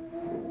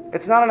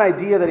 It's not an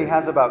idea that he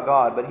has about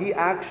God, but he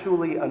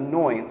actually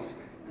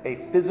anoints a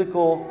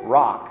physical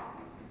rock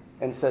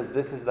and says,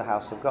 this is the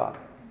house of God.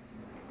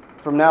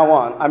 From now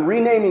on, I'm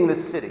renaming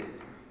this city.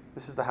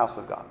 This is the house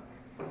of God.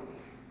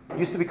 It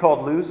used to be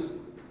called Luz,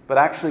 but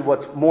actually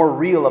what's more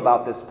real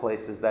about this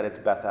place is that it's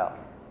Beth-El.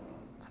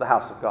 It's the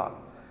house of God.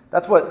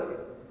 That's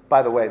what,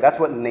 by the way, that's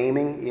what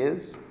naming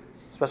is,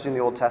 especially in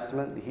the Old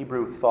Testament, the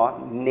Hebrew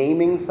thought.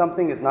 Naming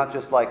something is not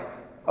just like,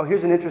 oh,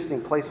 here's an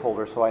interesting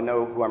placeholder so I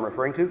know who I'm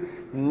referring to.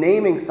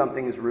 Naming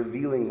something is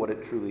revealing what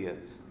it truly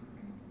is.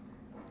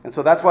 And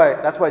so that's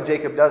why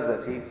Jacob does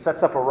this. He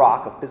sets up a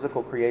rock, a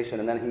physical creation,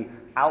 and then he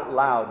out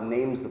loud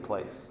names the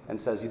place and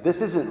says,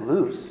 this isn't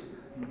Luz,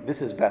 this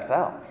is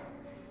Beth-El.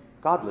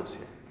 God lives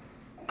here.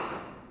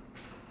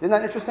 Isn't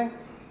that interesting?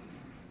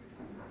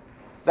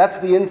 That's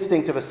the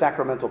instinct of a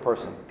sacramental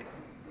person,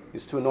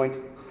 is to anoint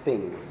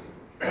things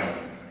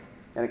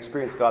and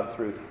experience God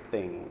through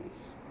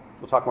things.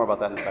 We'll talk more about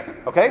that in a second.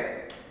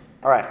 Okay?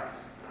 All right.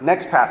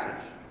 Next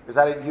passage. Is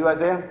that it, you,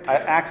 Isaiah?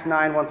 Acts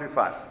 9, 1 through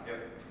 5. Yep.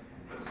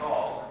 But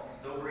Saul,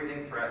 still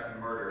breathing threats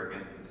and murder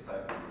against the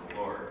disciples of the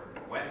Lord,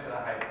 went to the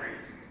high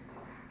priest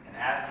and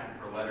asked him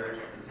for letters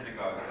to the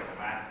synagogue of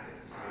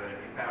Damascus, so that if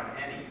he found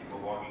any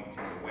belonging to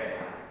the way,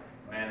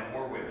 men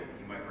or women,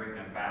 he might bring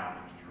them bound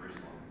to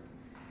Jerusalem.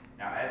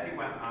 Now as he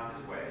went on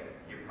his way,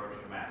 he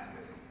approached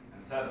Damascus,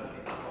 and suddenly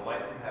a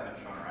light from heaven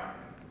shone around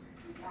him.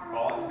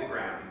 Falling to the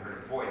ground, he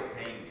heard a voice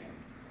saying to him,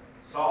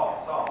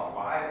 Saul, Saul,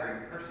 why are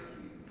you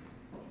persecuting me?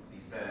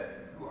 He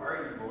said, Who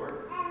are you,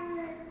 Lord?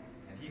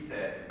 And he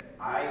said,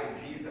 I am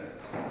Jesus,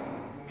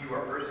 whom you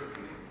are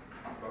persecuting.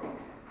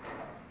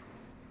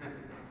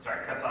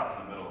 Sorry, cuts off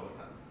in the middle of the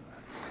sentence.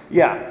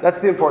 Yeah,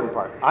 that's the important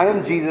part. I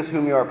am Jesus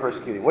whom you are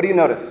persecuting. What do you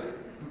notice?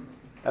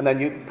 And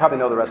then you probably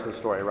know the rest of the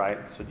story, right?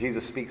 So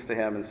Jesus speaks to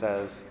him and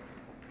says,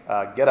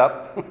 get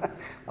up.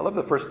 I love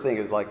the first thing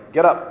is like,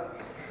 get up.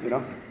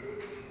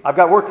 I've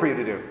got work for you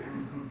to do.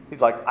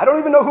 He's like, I don't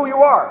even know who you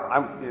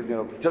are.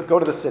 Just go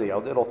to the city.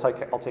 I'll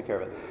take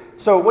care of it.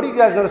 So what do you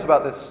guys notice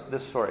about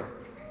this story?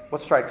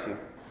 What strikes you?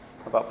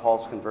 about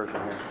Paul's conversion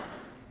here?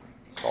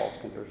 Saul's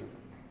conversion.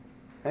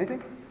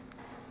 Anything?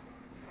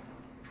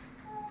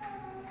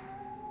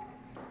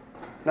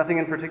 Nothing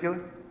in particular?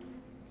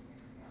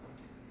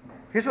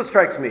 Here's what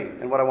strikes me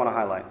and what I want to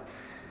highlight.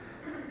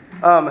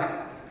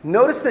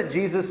 Notice that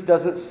Jesus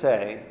doesn't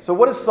say, so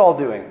what is Saul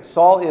doing?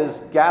 Saul is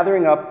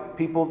gathering up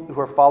people who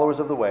are followers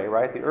of the way,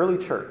 right? The early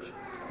church.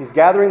 He's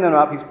gathering them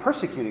up. He's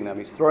persecuting them.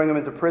 He's throwing them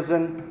into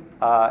prison.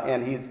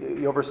 And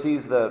he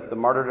oversees the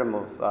martyrdom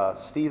of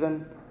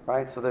Stephen,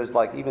 right? So there's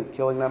like even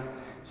killing them.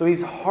 So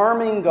he's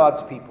harming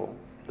God's people,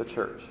 the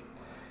church.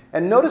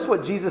 And notice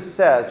what Jesus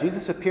says.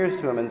 Jesus appears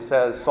to him and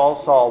says, Saul,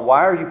 Saul,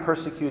 why are you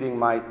persecuting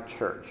my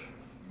church?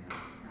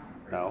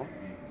 No.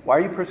 Why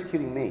are you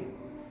persecuting me?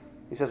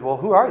 He says, well,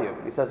 who are you?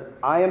 He says,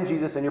 I am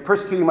Jesus and you're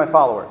persecuting my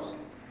followers.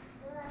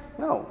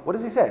 No. What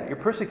does he say? You're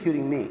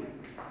persecuting me.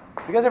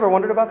 You guys ever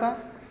wondered about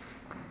that?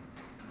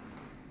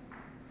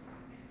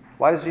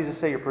 Why does Jesus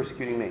say you're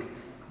persecuting me?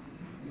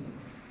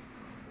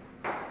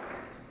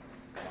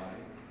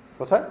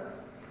 What's that?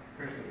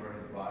 Christians were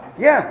his body.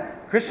 Yeah,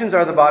 Christians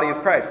are the body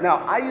of Christ. Now,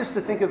 I used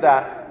to think of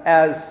that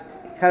as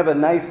kind of a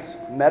nice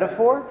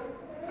metaphor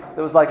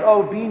that was like,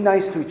 oh, be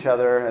nice to each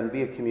other and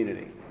be a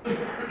community.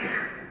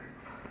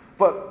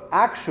 But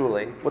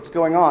actually, what's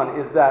going on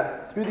is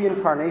that through the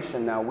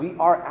incarnation now, we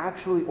are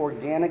actually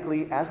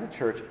organically, as the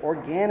church,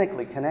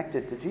 organically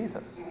connected to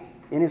Jesus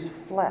in his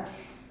flesh.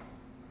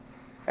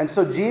 And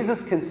so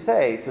Jesus can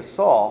say to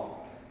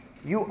Saul,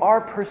 you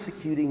are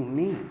persecuting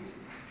me.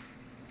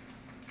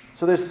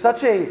 So there's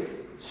such a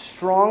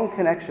strong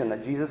connection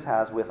that Jesus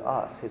has with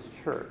us, his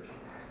church,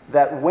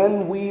 that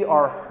when we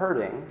are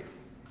hurting,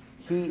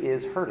 he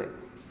is hurting.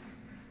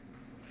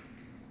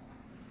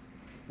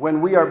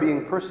 When we are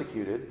being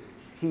persecuted,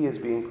 he is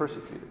being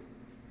persecuted.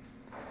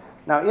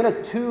 Now, in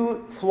a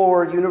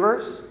two-floor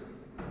universe,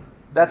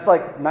 that's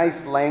like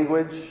nice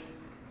language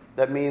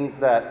that means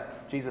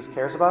that Jesus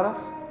cares about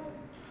us.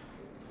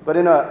 But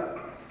in a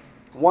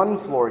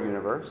one-floor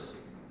universe,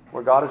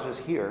 where God is just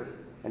here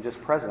and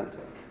just present,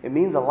 it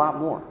means a lot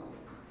more.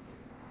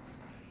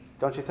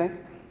 Don't you think?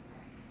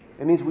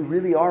 It means we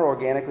really are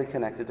organically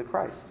connected to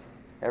Christ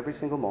every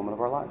single moment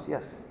of our lives.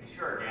 Yes? You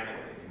sure organically?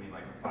 You mean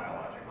like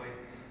biologically?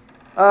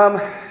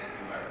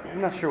 I'm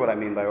not sure what I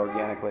mean by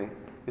organically.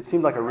 It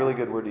seemed like a really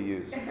good word to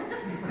use. So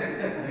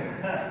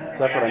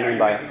that's what I mean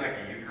by it. Are you making like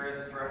a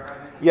Eucharist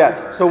reference?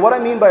 Yes. So what I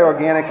mean by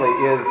organically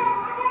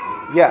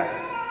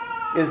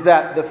is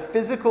that the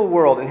physical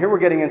world, and here we're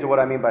getting into what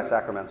I mean by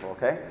sacramental,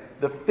 okay?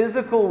 The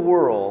physical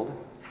world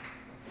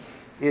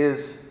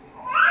is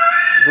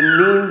the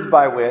means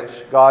by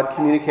which God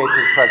communicates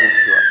his presence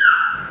to us.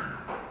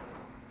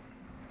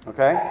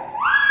 Okay?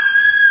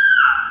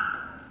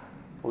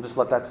 We'll just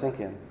let that sink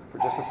in for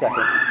just a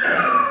second.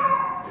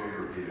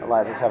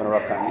 Eliza's having a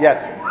rough time.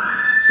 Yes.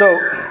 So,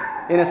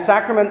 in a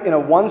sacrament, in a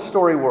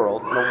one-story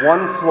world, in a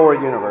one-floor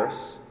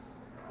universe,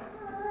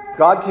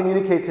 God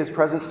communicates his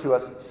presence to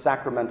us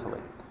sacramentally,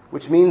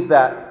 which means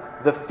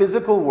that the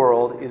physical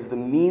world is the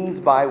means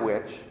by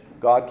which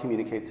God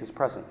communicates his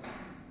presence.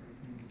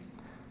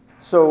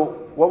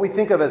 So, what we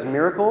think of as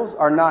miracles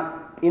are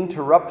not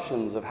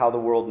interruptions of how the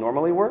world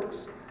normally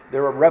works.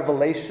 They're a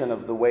revelation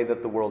of the way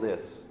that the world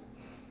is.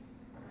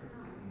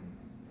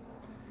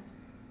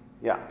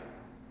 Yeah.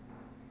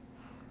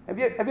 Have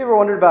you ever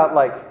wondered about,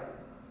 like,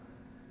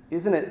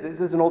 this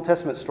is an Old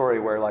Testament story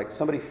where, like,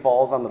 somebody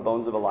falls on the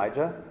bones of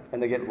Elijah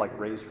and they get, like,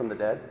 raised from the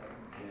dead?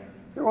 Yeah.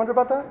 You ever wonder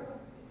about that?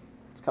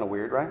 It's kind of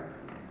weird, right?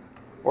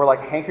 Or, like,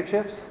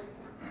 handkerchiefs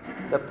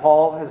that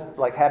Paul has,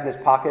 like, had in his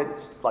pocket,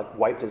 like,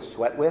 wiped his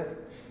sweat with.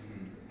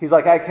 He's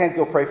like, I can't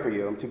go pray for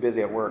you. I'm too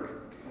busy at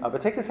work. But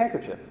take this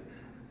handkerchief.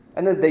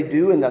 And then they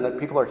do, and then the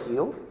people are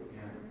healed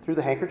through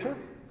the handkerchief?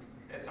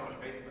 They had so much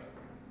faith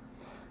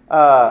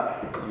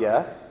though.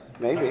 Yes,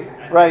 maybe.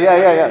 Right,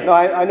 yeah. No,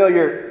 I know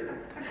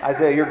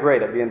Isaiah, you're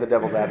great at being the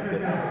devil's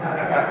advocate.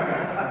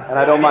 And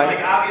I don't mind.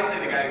 Like, obviously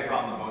the guy who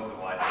found the bones of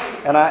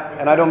Elijah.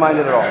 And I don't mind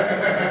it at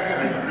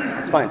all.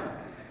 It's fine.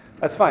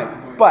 That's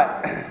fine.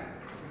 But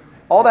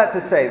all that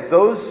to say,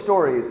 those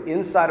stories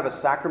inside of a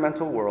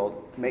sacramental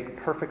world make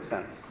perfect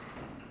sense.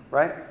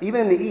 Right?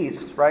 Even in the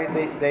East, right,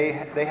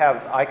 they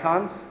have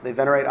icons. They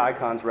venerate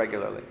icons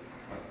regularly.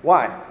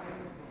 Why?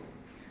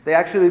 They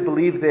actually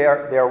believe they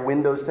are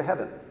windows to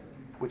heaven,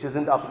 which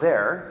isn't up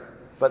there,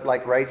 but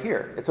like right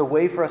here. It's a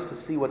way for us to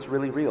see what's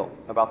really real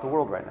about the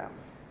world right now.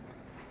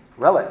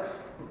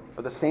 Relics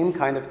are the same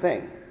kind of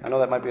thing. I know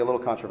that might be a little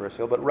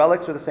controversial, but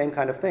relics are the same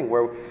kind of thing,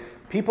 where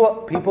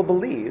people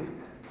believe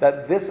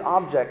that this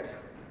object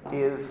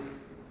is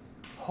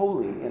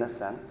holy in a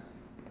sense,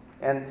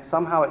 and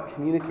somehow it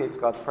communicates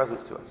God's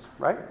presence to us,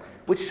 right?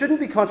 Which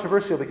shouldn't be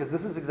controversial, because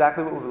this is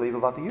exactly what we believe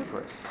about the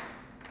Eucharist.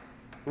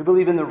 We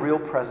believe in the real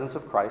presence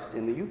of Christ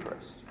in the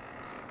Eucharist.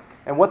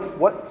 And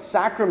what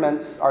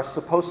sacraments are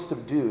supposed to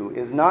do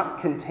is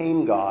not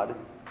contain God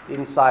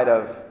inside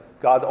of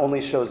God only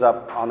shows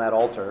up on that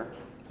altar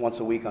once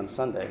a week on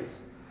Sundays.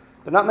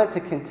 They're not meant to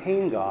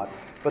contain God,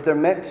 but they're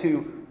meant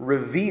to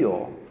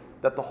reveal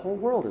that the whole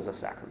world is a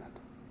sacrament.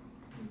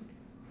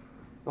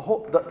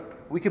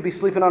 We could be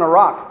sleeping on a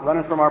rock,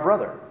 running from our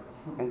brother,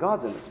 and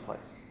God's in this place.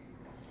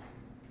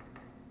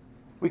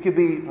 We could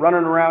be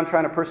running around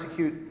trying to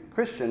persecute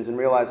Christians and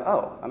realize,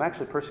 oh, I'm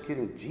actually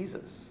persecuting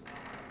Jesus.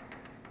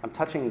 I'm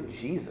touching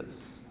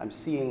Jesus. I'm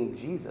seeing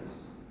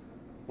Jesus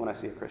when I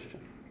see a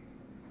Christian.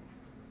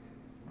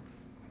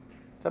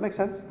 Does that make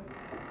sense?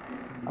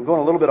 I'm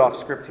going a little bit off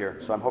script here,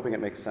 so I'm hoping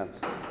it makes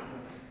sense.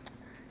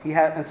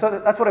 And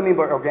so that's what I mean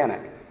by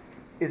organic.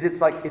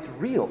 It's like it's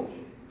real.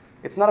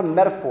 It's not a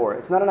metaphor.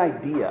 It's not an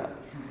idea.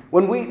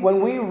 When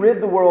we rid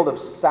the world of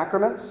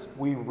sacraments,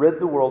 we rid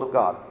the world of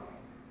God.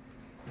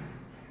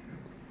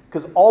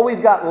 Because all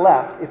we've got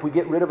left, if we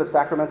get rid of a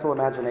sacramental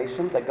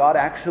imagination, that God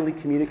actually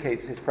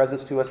communicates his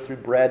presence to us through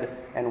bread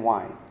and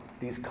wine.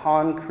 These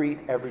concrete,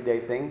 everyday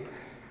things.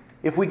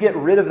 If we get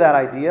rid of that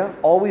idea,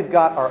 all we've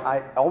got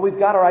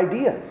are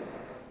ideas.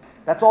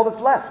 That's all that's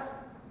left.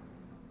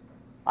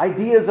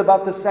 Ideas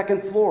about the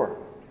second floor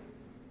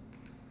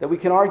that we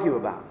can argue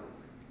about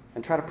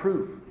and try to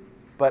prove.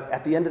 But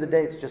at the end of the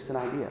day, it's just an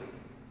idea.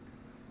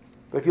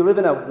 But if you live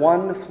in a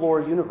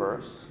one-floor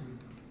universe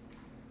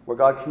where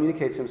God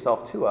communicates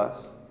himself to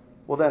us,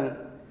 well then,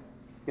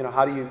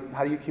 how do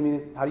you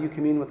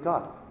commune with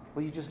God?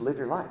 Well, you just live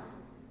your life.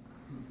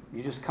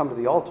 You just come to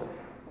the altar.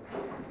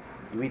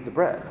 You eat the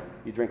bread.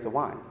 You drink the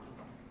wine.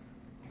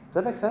 Does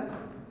that make sense?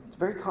 It's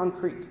very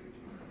concrete.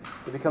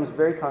 It becomes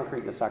very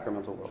concrete in the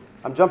sacramental world.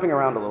 I'm jumping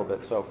around a little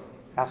bit, so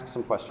ask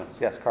some questions.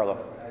 Yes, Carlo. I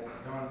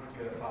don't want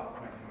to get us off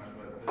point too much,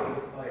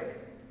 but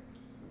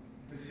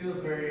this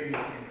feels very in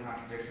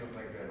contradiction with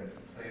the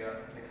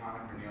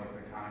Platonic or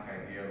Neoplatonic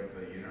idea of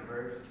the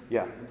universe.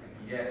 Yeah.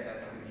 And yet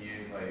that's been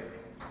used I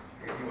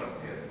think about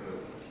C.S.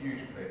 Lewis,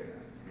 huge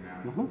Platonist,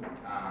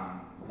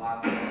 Mm-hmm.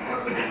 Lots of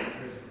early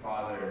Christian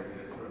fathers,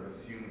 they just sort of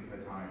assumed the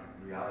Platonic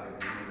reality of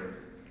the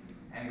universe.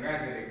 And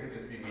granted, it could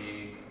just be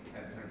me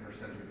as a 21st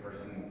century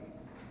person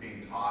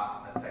being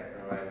taught a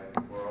secularized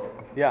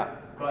world. Yeah.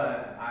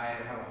 But I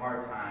have a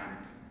hard time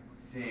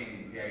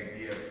seeing the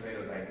idea of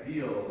Plato's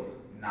ideals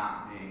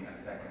not being a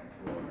second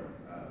floor.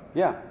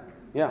 Yeah.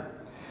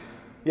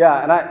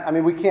 And I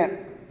mean,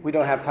 we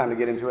don't have time to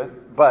get into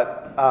it,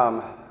 but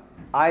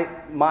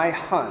my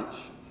hunch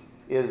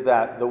is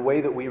that the way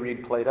that we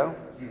read Plato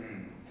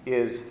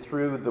is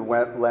through the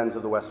lens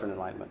of the Western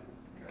Enlightenment,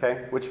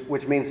 okay?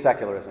 Which means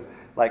secularism.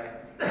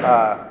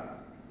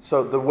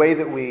 So the way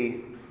that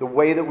we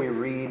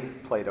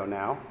read Plato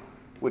now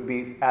would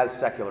be as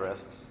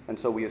secularists, and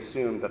so we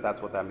assume that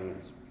that's what that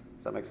means.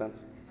 Does that make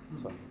sense?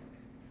 So,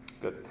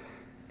 good.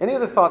 Any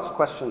other thoughts,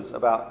 questions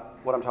about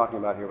what I'm talking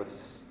about here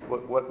with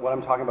what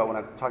I'm talking about when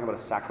I'm talking about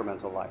a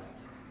sacramental life?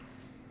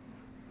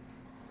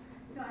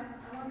 I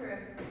wonder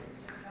if,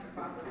 just trying to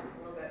process this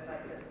a little bit,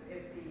 but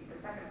if the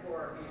second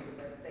floor view,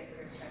 the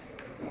sacred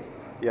secular view,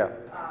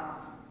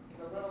 is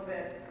a little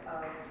bit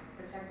of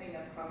protecting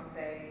us from,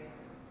 say,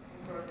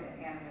 historically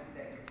an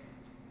animistic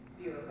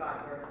view of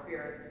God, where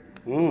spirits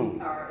are in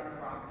the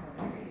rocks and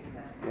the trees,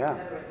 and in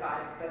other words,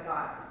 the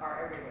gods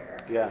are everywhere.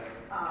 Yeah.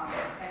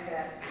 And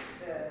that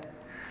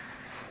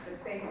the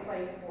safe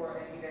place for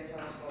an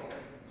evangelical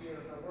view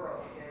of the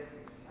world is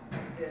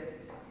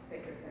this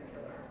sacred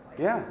secular.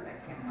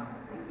 That can't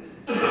possibly be.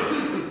 So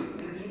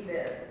we need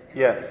this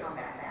in order to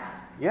combat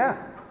that.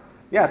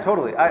 Yeah,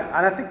 totally.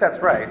 And I think that's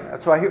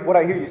right. So what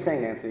I hear you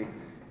saying, Nancy,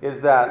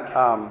 is that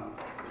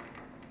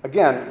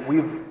again,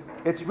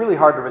 it's really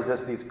hard to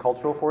resist these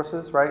cultural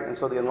forces, right? And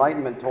so the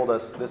Enlightenment told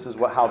us this is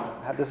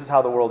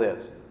how the world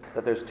is.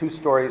 That there's two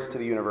stories to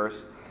the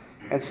universe.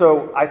 And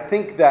so I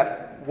think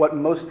that what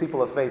most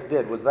people of faith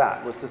did was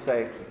to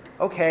say,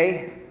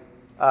 okay,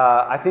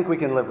 I think we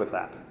can live with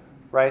that,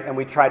 right? And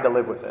we tried to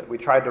live with it. We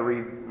tried to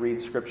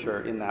read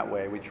Scripture in that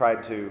way. We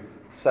tried to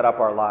set up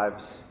our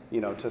lives,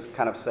 to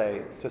kind of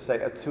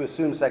to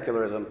assume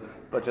secularism,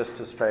 but just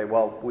to say,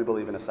 well, we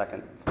believe in a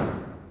second.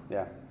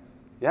 Yeah.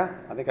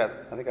 I think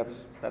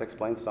that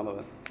explains some of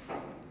it.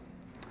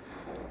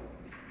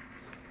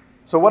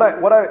 So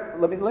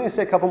let me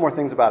say a couple more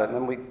things about it, and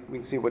then we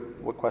can see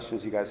what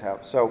questions you guys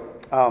have. So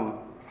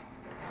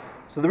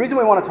the reason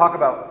we want to talk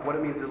about what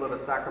it means to live a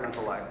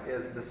sacramental life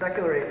is the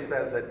secular age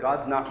says that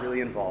God's not really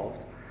involved.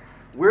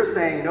 We're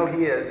saying, no,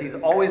 he is. He's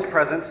always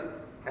present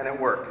and at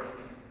work.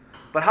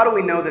 But how do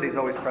we know that he's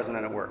always present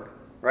and at work,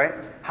 right?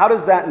 How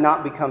does that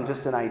not become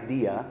just an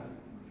idea,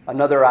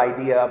 another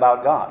idea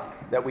about God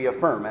that we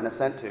affirm and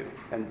assent to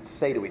and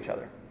say to each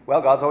other?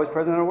 Well, God's always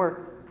present and at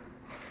work,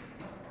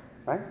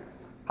 right?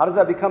 How does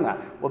that become that?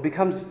 Well,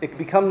 it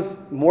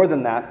becomes more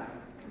than that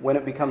when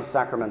it becomes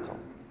sacramental.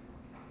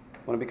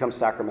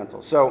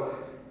 So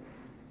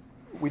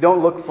we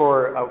don't look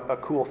for a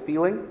cool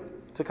feeling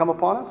to come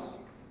upon us.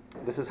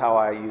 This is how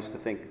I used to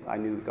think I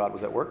knew God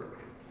was at work,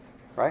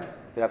 right?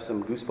 You have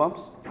some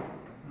goosebumps.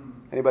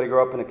 Anybody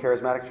grow up in a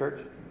charismatic church?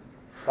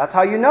 That's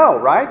how you know,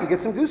 right? You get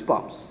some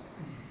goosebumps.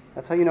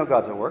 That's how you know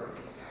God's at work.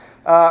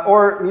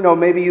 Or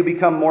maybe you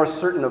become more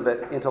certain of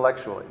it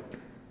intellectually.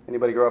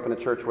 Anybody grow up in a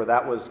church where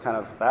that was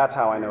that's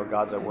how I know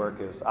God's at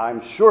work, is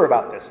I'm sure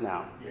about this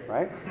now,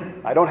 right?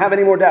 I don't have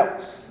any more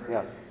doubts.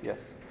 Yes.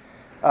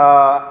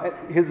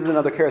 Here's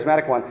another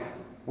charismatic one.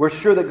 We're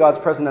sure that God's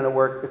present and at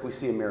work if we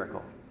see a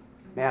miracle.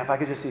 Man, if I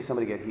could just see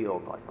somebody get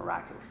healed, like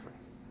miraculously,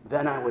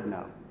 then I would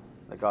know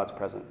that God's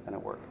present and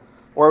at work.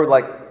 Or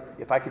like,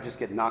 if I could just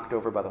get knocked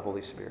over by the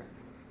Holy Spirit.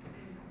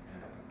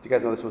 Do you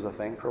guys know this was a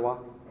thing for a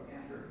while?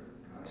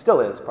 Still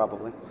is,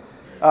 probably.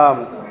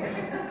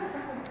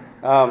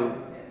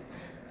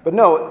 But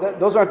no,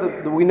 those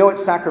aren't we know it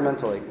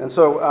sacramentally. And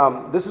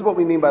so this is what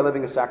we mean by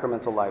living a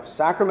sacramental life.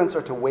 Sacraments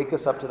are to wake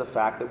us up to the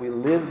fact that we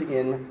live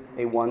in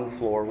a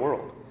one-floor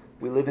world.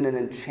 We live in an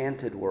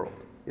enchanted world,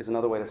 is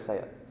another way to say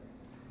it.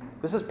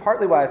 This is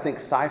partly why I think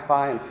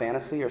sci-fi and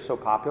fantasy are so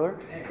popular,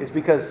 is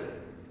because,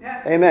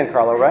 amen,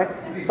 Carlo, right?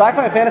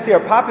 Sci-fi and fantasy are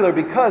popular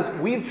because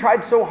we've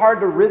tried so hard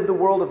to rid the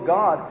world of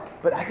God,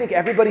 but I think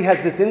everybody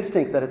has this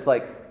instinct that it's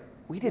like,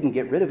 we didn't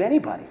get rid of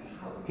anybody.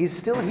 He's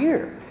still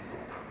here.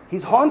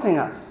 He's haunting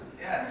us.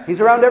 He's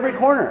around every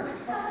corner,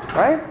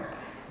 right?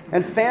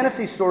 And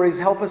fantasy stories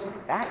help us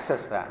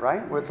access that,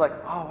 right? Where it's like,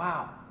 oh,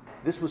 wow,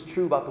 this was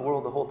true about the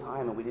world the whole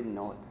time and we didn't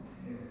know it.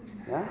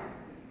 Yeah?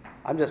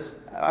 I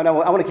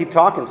want to keep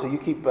talking, so you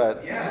keep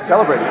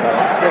celebrating.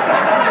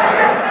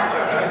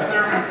 That's a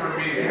sermon for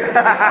me.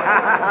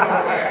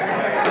 No way.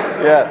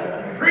 Yes.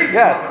 Preach,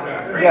 Yes.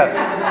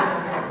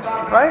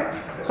 Right?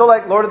 So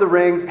like Lord of the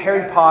Rings,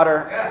 Harry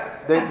Potter,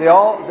 they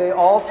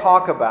all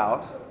talk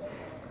about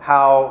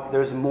how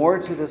there's more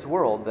to this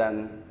world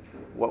than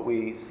what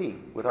we see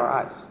with our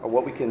eyes, or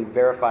what we can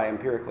verify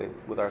empirically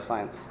with our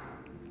science.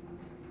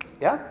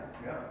 Yeah?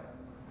 Yeah.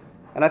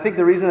 And I think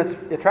the reason it's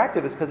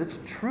attractive is because it's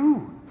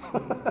true.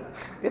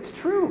 It's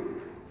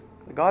true.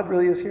 God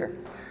really is here.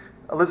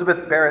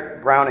 Elizabeth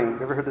Barrett Browning,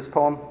 you ever heard this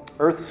poem?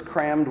 Earth's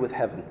crammed with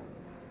heaven.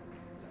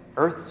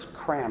 Earth's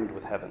crammed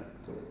with heaven,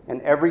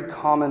 and every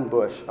common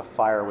bush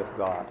afire with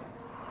God.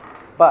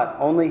 But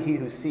only he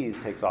who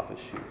sees takes off his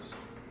shoes.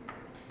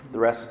 The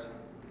rest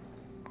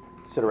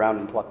sit around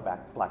and pluck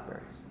back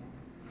blackberries.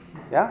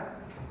 Yeah?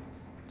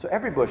 So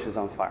every bush is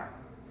on fire.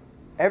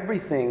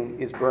 Everything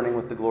is burning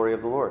with the glory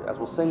of the Lord, as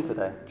we'll sing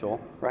today, Joel,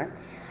 right?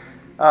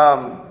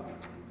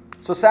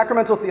 So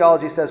sacramental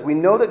theology says we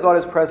know that God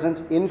is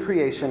present in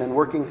creation and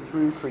working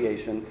through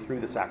creation through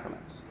the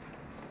sacraments.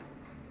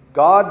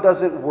 God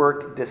doesn't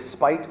work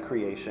despite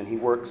creation. He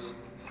works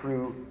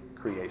through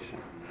creation.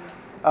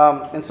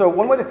 And so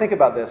one way to think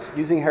about this,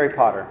 using Harry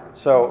Potter.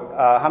 So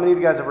how many of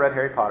you guys have read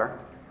Harry Potter?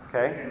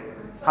 Okay.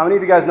 How many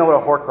of you guys know what a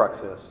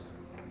Horcrux is?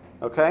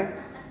 Okay.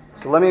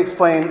 So let me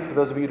explain for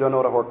those of you who don't know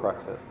what a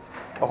Horcrux is.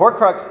 A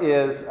Horcrux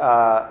is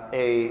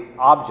a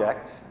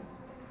object.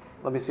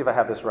 Let me see if I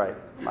have this right.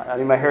 I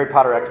need my Harry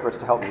Potter experts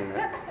to help me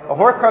here. A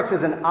Horcrux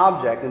is an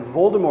object, and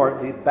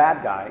Voldemort, the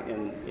bad guy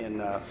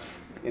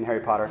in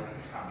Harry Potter,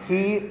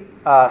 he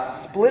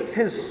splits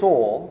his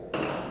soul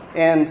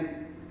and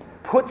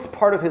puts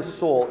part of his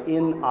soul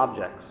in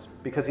objects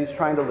because he's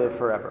trying to live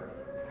forever,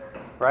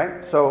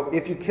 right? So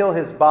if you kill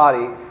his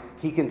body,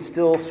 he can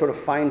still sort of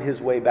find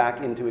his way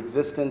back into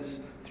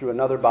existence through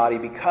another body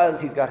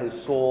because he's got his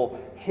soul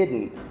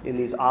hidden in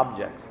these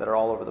objects that are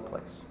all over the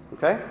place,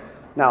 okay?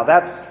 Now,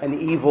 that's an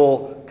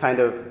evil kind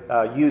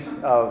of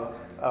use of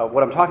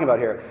what I'm talking about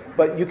here.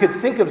 But you could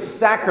think of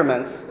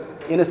sacraments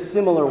in a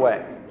similar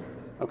way,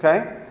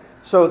 okay?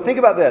 So think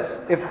about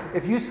this.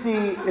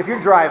 If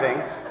you're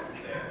driving,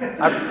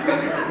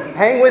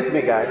 hang with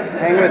me, guys.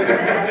 Hang with me.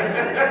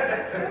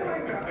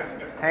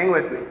 Hang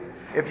with me.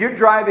 If you're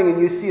driving and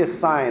you see a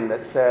sign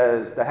that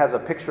has a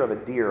picture of a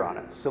deer on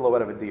it,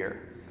 silhouette of a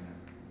deer,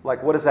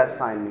 like what does that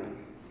sign mean?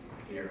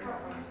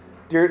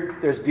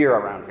 There's deer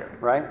around here,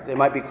 right? They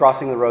might be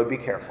crossing the road. Be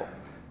careful,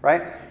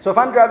 right? So if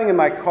I'm driving in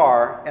my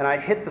car and I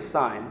hit the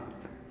sign,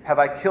 have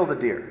I killed a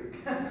deer?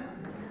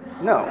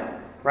 No,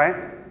 right?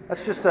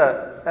 That's just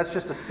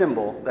a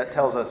symbol that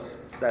tells us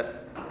that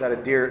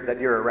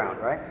you're around,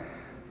 right?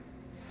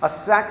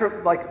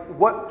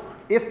 What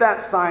if that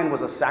sign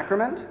was a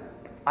sacrament?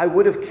 I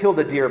would have killed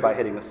a deer by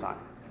hitting the sign.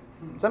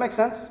 Does that make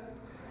sense?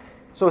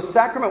 So a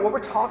sacrament, what we're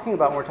talking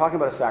about when we're talking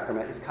about a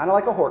sacrament, is kind of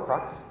like a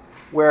Horcrux,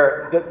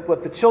 where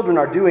what the children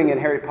are doing in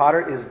Harry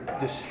Potter is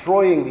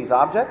destroying these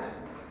objects,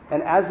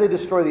 and as they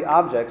destroy the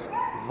objects,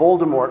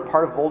 Voldemort,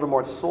 part of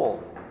Voldemort's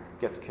soul,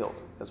 gets killed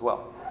as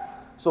well.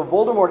 So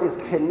Voldemort is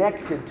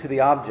connected to the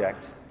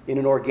object in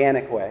an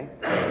organic way,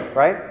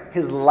 right?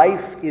 His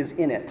life is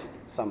in it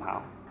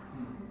somehow.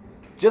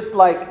 Just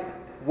like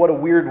what a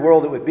weird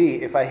world it would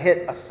be if I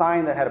hit a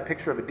sign that had a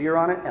picture of a deer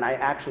on it and I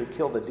actually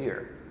killed a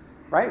deer,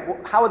 right? Well,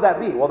 how would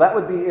that be? Well, that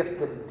would be if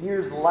the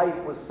deer's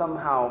life was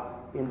somehow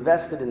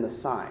invested in the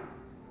sign,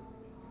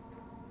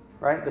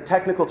 right? The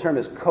technical term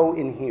is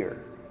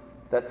co-inhere,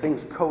 that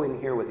things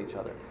co-inhere with each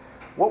other.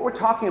 What we're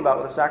talking about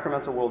with a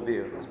sacramental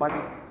worldview, this might be,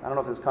 I don't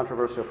know if this is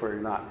controversial for you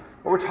or not.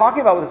 What we're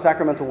talking about with a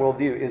sacramental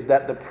worldview is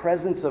that the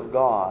presence of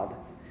God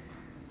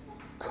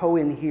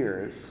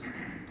co-inheres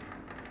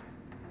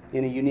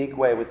in a unique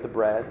way with the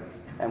bread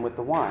and with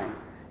the wine.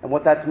 And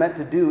what that's meant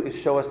to do is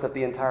show us that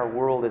the entire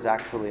world is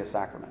actually a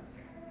sacrament.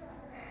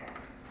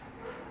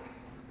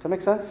 Does that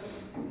make sense?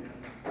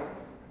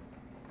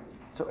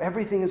 So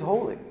everything is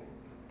holy.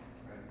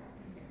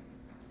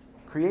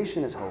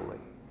 Creation is holy.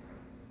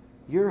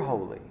 You're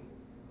holy.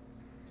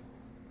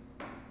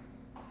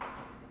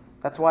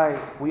 That's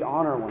why we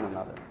honor one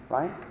another,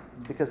 right?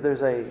 Because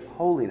there's a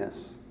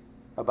holiness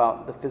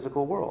about the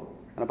physical world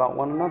and about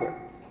one another.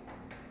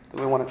 That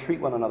we want to treat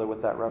one another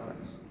with that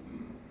reverence.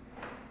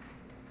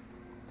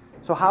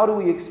 So how do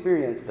we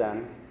experience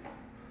then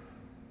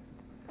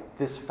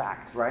this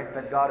fact, right?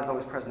 That God is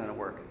always present at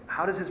work.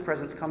 How does his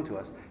presence come to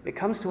us? It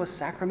comes to us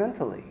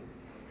sacramentally.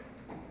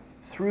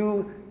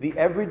 Through the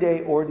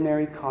everyday,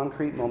 ordinary,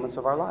 concrete moments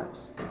of our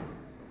lives.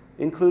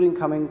 Including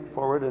coming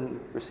forward and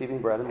receiving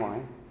bread and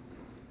wine.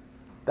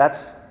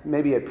 That's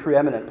maybe a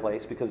preeminent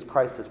place because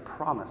Christ has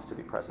promised to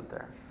be present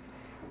there.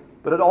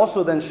 But it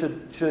also then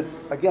should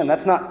again,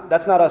 that's not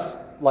us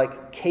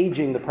like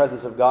caging the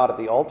presence of God at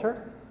the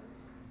altar.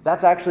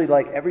 That's actually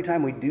like every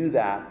time we do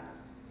that,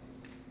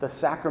 the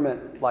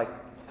sacrament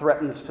like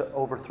threatens to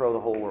overthrow the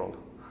whole world.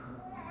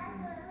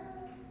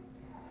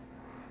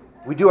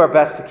 We do our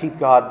best to keep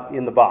God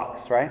in the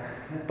box, right?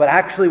 But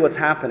actually what's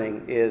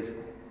happening is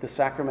the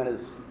sacrament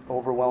is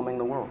overwhelming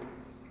the world.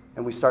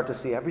 And we start to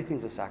see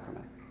everything's a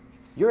sacrament.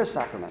 You're a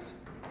sacrament.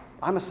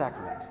 I'm a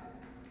sacrament.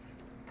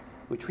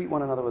 We treat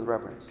one another with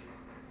reverence.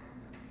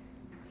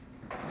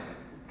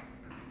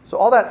 So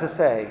all that to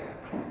say,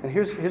 and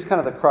here's kind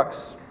of the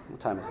crux. What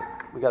time is it?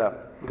 We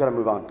gotta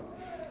move on.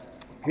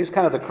 Here's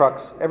kind of the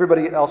crux.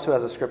 Everybody else who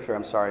has a scripture,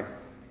 I'm sorry.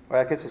 Well,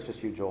 I guess it's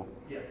just you, Joel.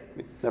 Yeah.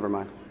 Never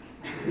mind.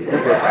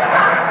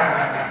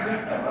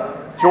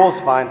 Joel's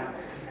fine.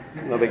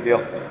 No big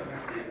deal.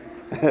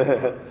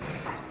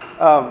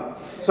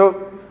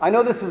 So I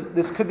know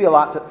this could be a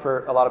lot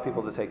for a lot of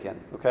people to take in.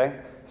 Okay.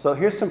 So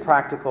here's some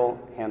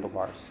practical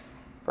handlebars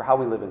for how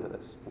we live into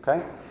this.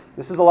 Okay.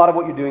 This is a lot of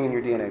what you're doing in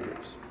your DNA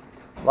groups.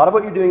 A lot of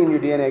what you're doing in your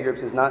DNA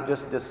groups is not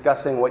just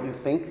discussing what you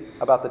think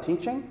about the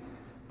teaching,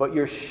 but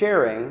you're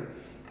sharing, and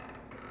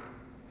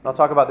I'll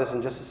talk about this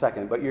in just a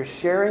second, but you're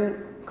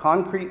sharing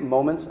concrete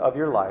moments of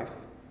your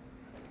life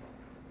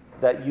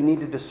that you need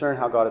to discern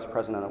how God is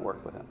present and at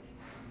work within.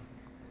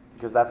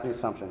 Because that's the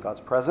assumption. God's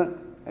present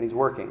and he's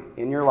working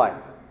in your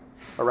life,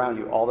 around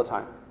you all the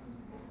time.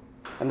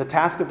 And the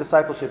task of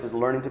discipleship is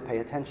learning to pay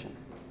attention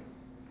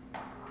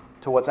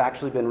to what's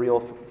actually been real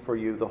for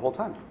you the whole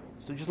time.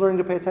 So just learning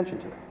to pay attention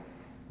to it.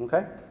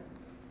 Okay?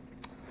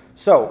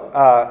 So,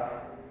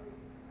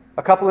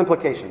 a couple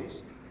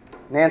implications.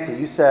 Nancy,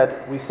 you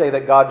said we say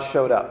that God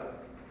showed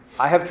up.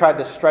 I have tried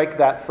to strike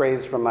that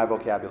phrase from my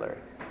vocabulary.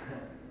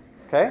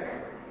 Okay?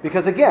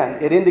 Because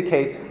again, it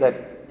indicates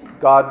that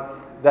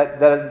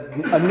that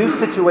a new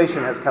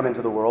situation has come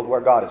into the world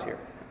where God is here.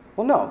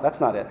 Well, no,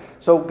 that's not it.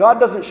 So God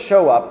doesn't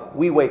show up,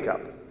 we wake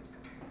up.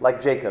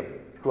 Like Jacob,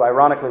 who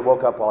ironically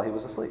woke up while he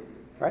was asleep.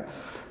 Right?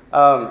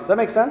 Does that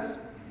make sense?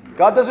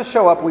 God doesn't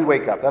show up, we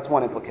wake up. That's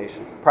one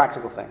implication.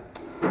 Practical thing.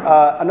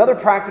 Another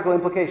practical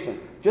implication.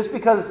 Just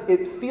because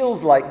it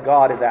feels like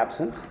God is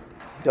absent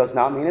does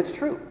not mean it's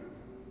true.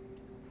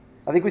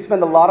 I think we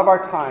spend a lot of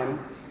our time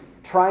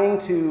trying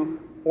to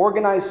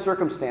organize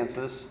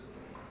circumstances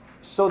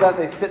so that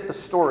they fit the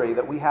story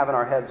that we have in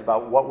our heads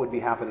about what would be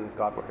happening if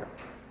God were here.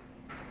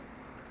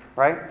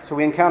 Right? So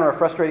we encounter a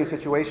frustrating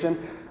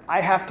situation.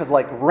 I have to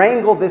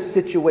wrangle this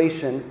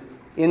situation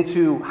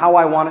into how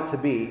I want it to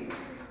be.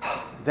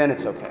 Then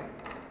it's okay.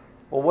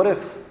 Well, what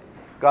if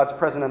God's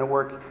present and at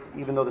work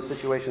even though the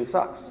situation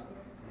sucks?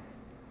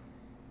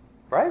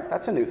 Right?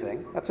 That's a new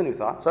thing. That's a new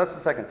thought. So that's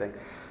the second thing.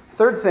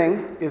 Third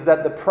thing is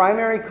that the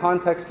primary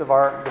context of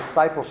our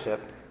discipleship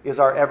is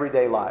our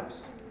everyday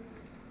lives.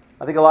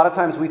 I think a lot of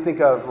times we think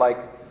of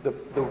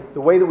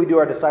the way that we do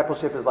our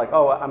discipleship is I'm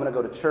going to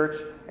go to church.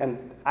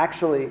 And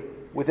actually,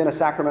 within a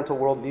sacramental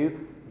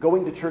worldview,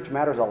 going to church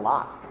matters a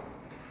lot.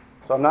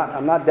 So I'm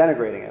not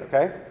denigrating it,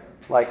 okay?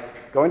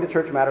 Going to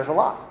church matters a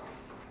lot,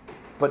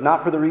 but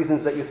not for the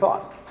reasons that you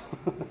thought,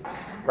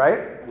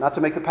 right? Not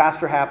to make the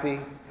pastor happy,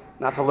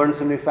 not to learn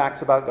some new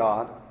facts about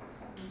God,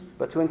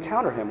 but to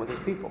encounter him with his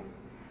people.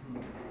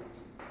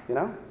 You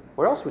know?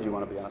 Where else would you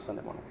want to be on a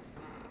Sunday morning?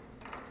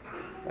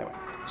 Anyway,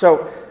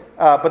 so,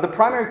 but the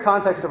primary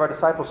context of our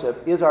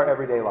discipleship is our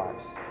everyday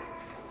lives.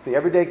 It's the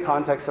everyday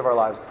context of our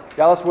lives.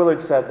 Dallas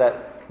Willard said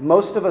that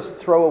most of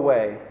us throw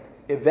away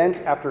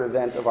event after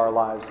event of our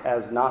lives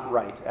as not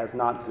right, as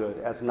not good,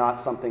 as not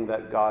something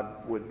that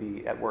God would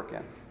be at work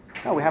in.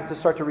 No, we have to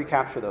start to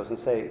recapture those and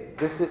say,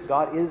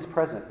 God is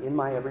present in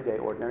my everyday,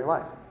 ordinary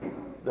life.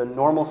 The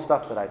normal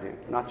stuff that I do,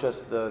 not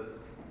just the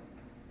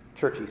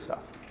churchy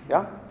stuff.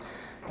 Yeah?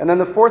 And then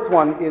the fourth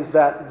one is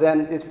that,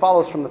 then it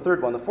follows from the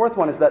third one. The fourth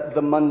one is that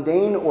the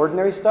mundane,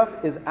 ordinary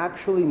stuff is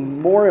actually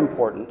more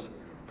important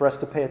for us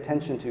to pay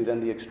attention to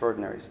than the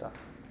extraordinary stuff.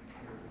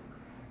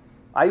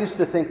 I used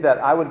to think that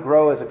I would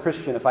grow as a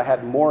Christian if I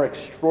had more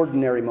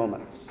extraordinary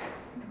moments.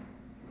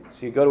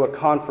 So you go to a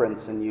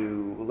conference and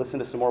you listen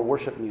to some more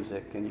worship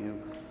music and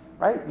you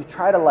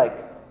try to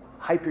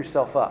hype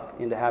yourself up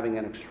into having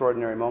an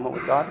extraordinary moment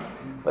with God.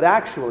 But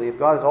actually, if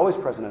God is always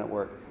present and at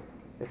work,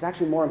 it's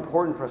actually more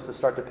important for us to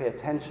start to pay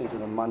attention to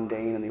the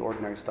mundane and the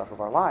ordinary stuff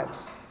of our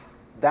lives.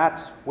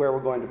 That's where we're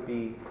going to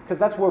be, because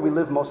that's where we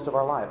live most of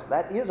our lives.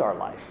 That is our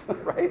life,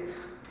 right?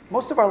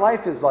 Most of our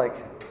life is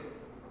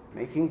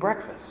making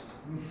breakfast,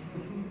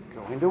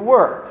 going to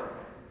work,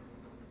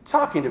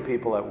 talking to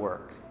people at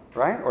work,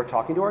 right? Or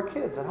talking to our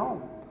kids at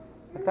home.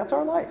 Like, that's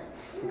our life.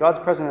 God's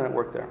present and at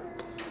work there.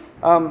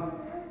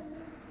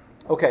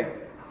 Okay,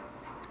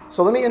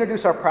 so let me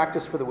introduce our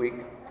practice for the week,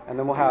 and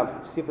then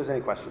we'll see if there's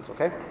any questions,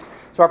 okay?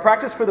 So our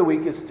practice for the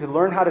week is to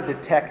learn how to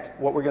detect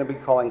what we're going to be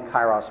calling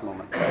kairos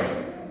moments,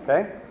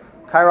 okay?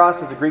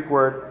 Kairos is a Greek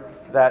word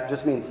that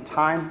just means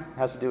time,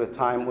 has to do with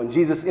time. When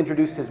Jesus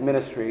introduced his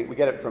ministry, we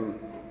get it from,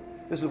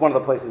 this is one of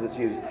the places it's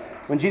used.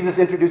 When Jesus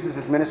introduces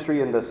his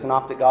ministry in the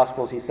Synoptic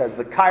Gospels, he says,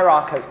 the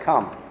kairos has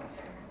come.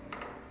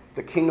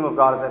 The kingdom of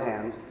God is at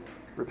hand.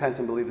 Repent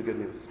and believe the good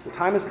news. The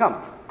time has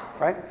come,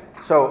 right?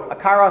 So a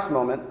kairos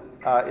moment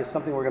is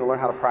something we're going to learn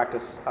how to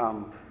practice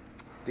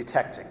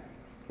detecting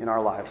in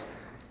our lives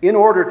in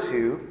order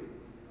to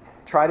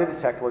try to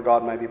detect where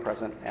God might be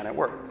present and at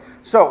work.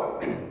 So,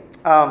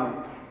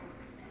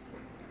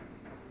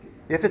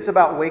 if it's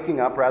about waking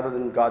up rather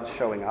than God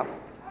showing up,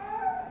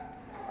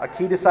 a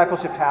key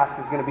discipleship task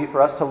is going to be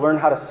for us to learn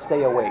how to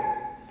stay awake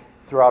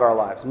throughout our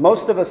lives.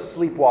 Most of us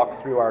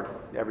sleepwalk through our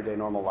everyday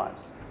normal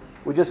lives.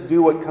 We just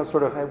do what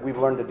sort of we've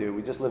learned to do.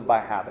 We just live by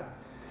habit.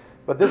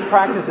 But this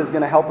practice is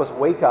going to help us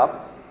wake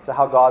up to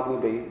how God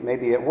may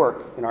be at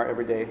work in our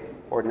everyday,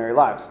 ordinary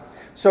lives.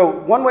 So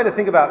one way to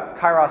think about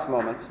kairos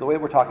moments, the way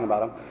we're talking about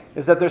them,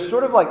 is that they're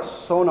sort of like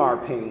sonar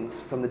pings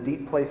from the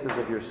deep places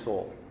of your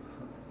soul.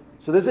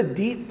 So there's a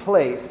deep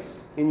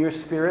place in your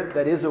spirit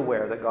that is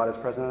aware that God is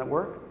present at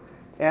work,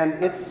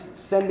 and it's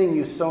sending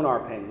you sonar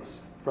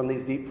pings from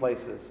these deep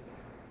places.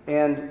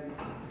 And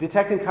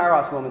detecting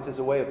kairos moments is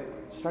a way of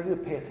starting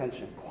to pay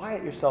attention.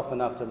 Quiet yourself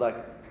enough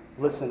to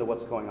listen to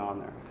what's going on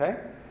there, okay?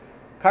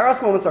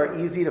 Kairos moments are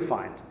easy to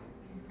find.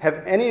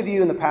 Have any of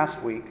you in the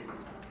past week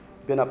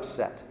been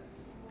upset?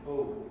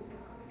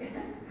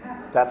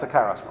 That's a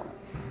kairos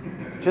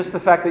moment. Just the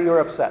fact that you're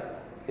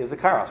upset is a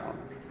kairos moment.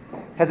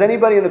 Has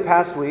anybody in the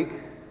past week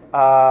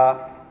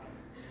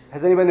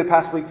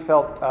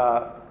felt,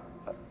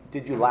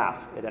 did you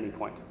laugh at any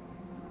point?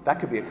 That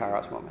could be a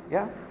kairos moment,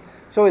 yeah?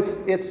 So it's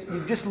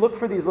you just look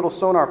for these little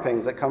sonar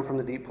pings that come from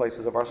the deep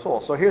places of our soul.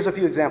 So here's a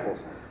few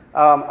examples.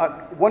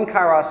 One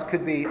kairos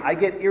could be, I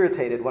get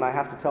irritated when I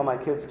have to tell my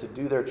kids to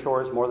do their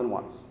chores more than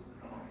once.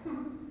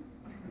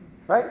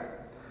 Right?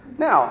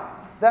 Now,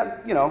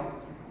 that,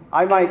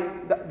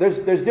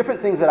 there's different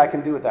things that I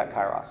can do with that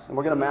kairos. And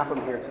we're going to map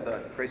them here to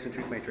the Grace and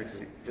Truth Matrix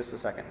in just a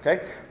second,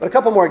 okay? But a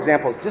couple more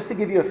examples, just to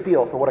give you a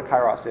feel for what a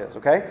kairos is,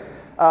 okay?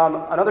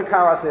 Another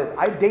kairos is,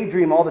 I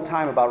daydream all the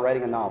time about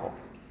writing a novel.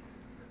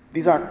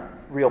 These aren't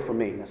real for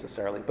me,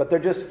 necessarily, but they're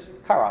just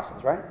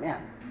kairoses, right?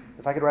 Man,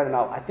 if I could write a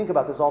novel, I think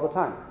about this all the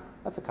time.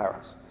 That's a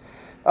kairos.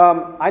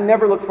 I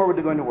never look forward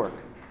to going to work.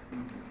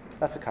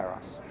 That's a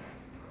kairos.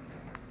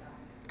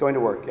 Going to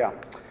work, yeah.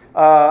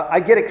 I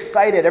get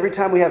excited every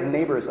time we have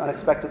neighbors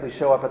unexpectedly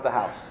show up at the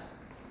house.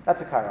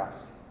 That's a kairos.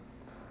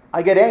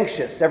 I get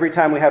anxious every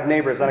time we have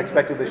neighbors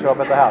unexpectedly show up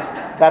at the house.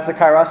 That's a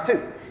kairos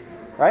too,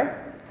 right?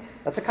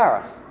 That's a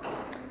kairos.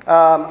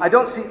 I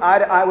don't see eye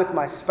to eye with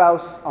my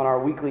spouse on our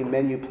weekly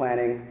menu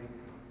planning,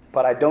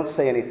 but I don't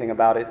say anything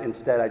about it.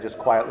 Instead, I just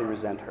quietly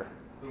resent her,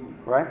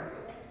 right?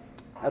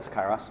 That's a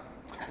kairos.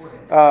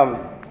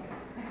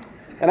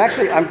 And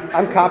actually,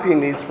 I'm copying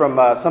these from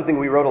something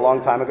we wrote a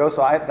long time ago,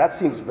 so that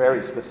seems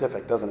very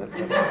specific, doesn't it?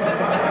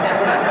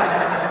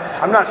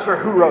 I'm not sure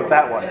who wrote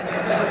that one.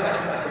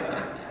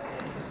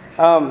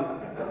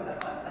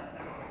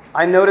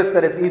 I noticed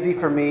that it's easy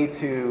for me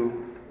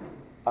to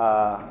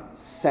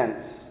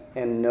sense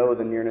and know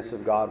the nearness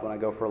of God when I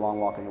go for a long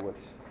walk in the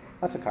woods.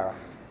 That's a kairos.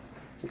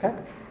 Okay?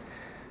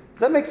 Does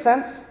that make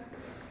sense?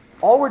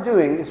 All we're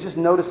doing is just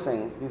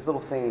noticing these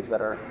little things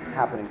that are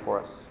happening for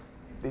us.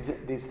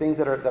 These things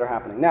that are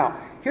happening. Now,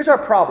 here's our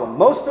problem.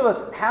 Most of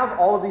us have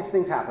all of these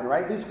things happen,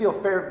 right? These feel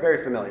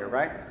very familiar,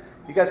 right?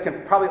 You guys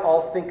can probably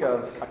all think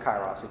of a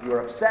kairos. If you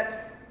are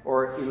upset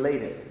or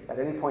elated at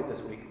any point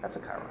this week, that's a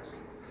kairos.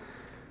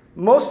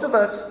 Most of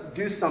us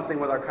do something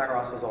with our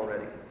kairoses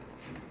already.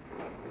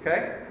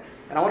 Okay?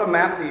 And I want to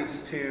map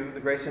these to the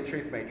Grace and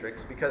Truth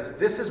Matrix because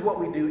this is what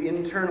we do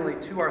internally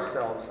to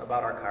ourselves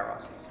about our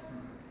kairoses.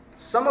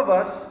 Some of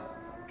us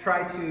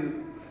try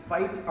to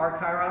fight our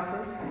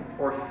kairoses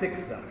or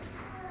fix them,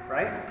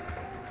 right?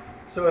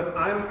 So if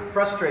I'm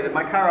frustrated,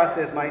 my kairos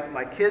is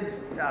my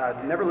kids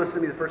never listen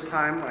to me the first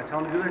time when I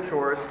tell them to do their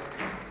chores.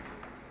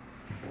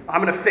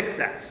 I'm going to fix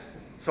that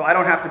so I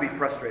don't have to be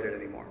frustrated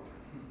anymore,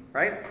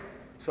 right?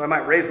 So I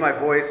might raise my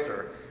voice,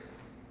 or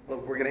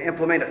look, we're going to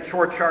implement a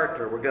chore chart,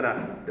 or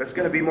there's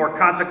going to be more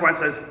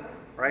consequences,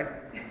 right?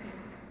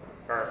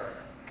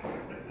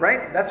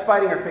 Right? That's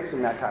fighting or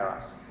fixing that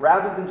kairos,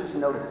 rather than just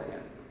noticing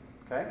it.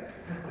 Okay?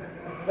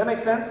 That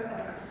makes sense?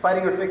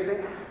 Fighting or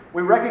fixing?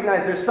 We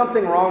recognize there's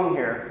something wrong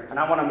here, and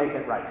I want to make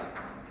it right.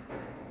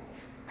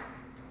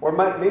 Or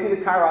maybe the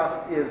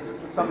kairos is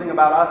something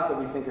about us that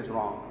we think is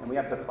wrong, and we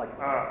have to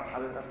I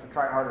have to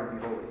try harder to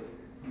be holy.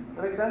 Does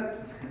that make sense?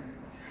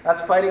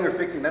 That's fighting or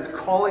fixing. That's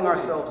calling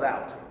ourselves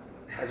out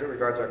as it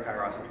regards our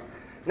kairoses.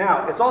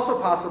 Now, it's also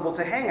possible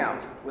to hang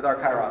out with our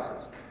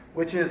kairoses.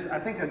 which is, I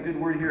think a good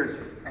word here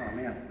is, oh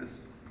man,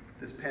 this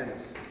pen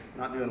is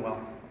not doing well.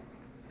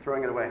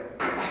 Throwing it away.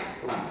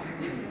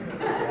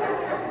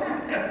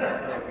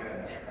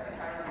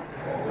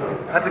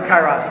 That's a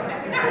kairos.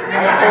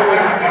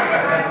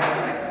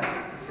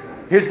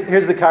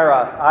 Here's the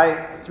kairos.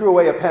 I threw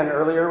away a pen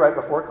earlier right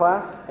before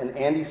class, and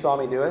Andy saw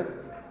me do it,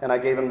 and I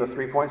gave him the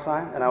 3-point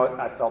sign, and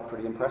I felt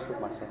pretty impressed with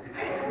myself.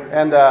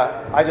 And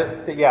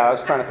I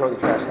was trying to throw it in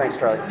the trash. Thanks,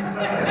 Charlie.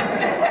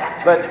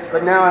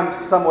 But now I'm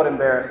somewhat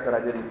embarrassed that I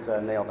didn't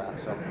nail that.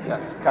 So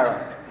yes,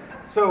 kairos.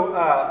 So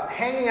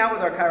hanging out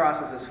with our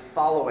kairoses is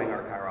following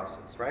our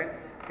kairoses, right?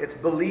 It's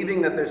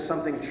believing that there's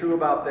something true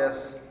about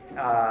this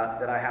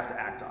that I have to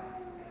act on.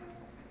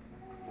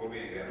 What will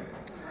be again?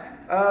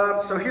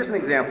 So here's an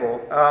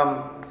example.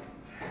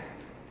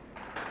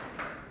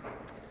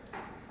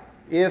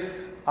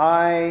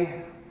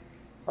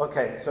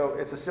 So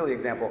it's a silly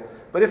example,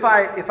 but if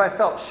I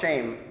felt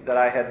shame that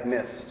I had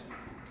missed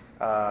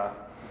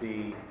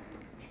the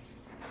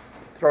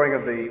throwing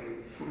of the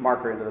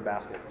marker into the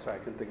basket. Sorry, I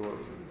couldn't think of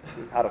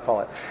how to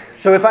call it.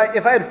 So if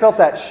I had felt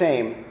that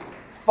shame,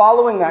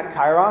 following that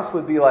kairos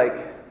would be like,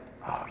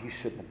 oh, you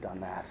shouldn't have done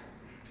that.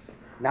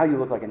 Now you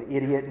look like an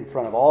idiot in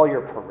front of all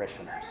your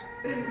parishioners.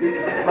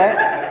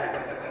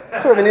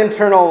 Right? Sort of an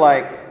internal,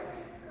 like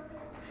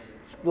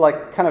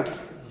kind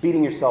of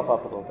beating yourself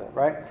up a little bit,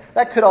 right?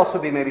 That could also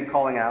be maybe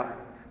calling out.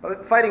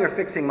 But fighting or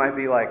fixing might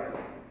be like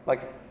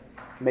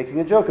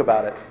making a joke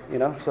about it,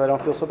 so I don't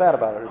feel so bad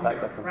about it.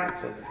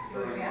 Practice.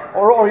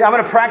 Or I'm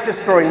going to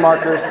practice throwing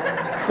markers,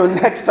 so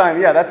next time,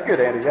 yeah, that's good,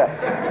 Andy, yeah.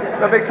 Does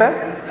that make sense?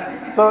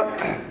 So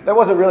that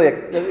wasn't really,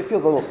 it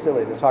feels a little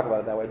silly to talk about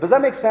it that way. Does that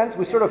make sense?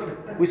 We sort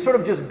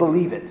of just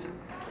believe it.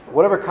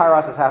 Whatever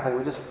kairos is happening,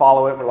 we just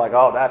follow it. We're like,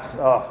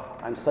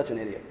 I'm such an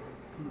idiot.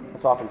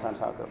 That's oftentimes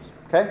how it goes.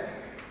 Okay?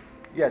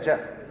 Yeah, Jeff.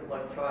 Is it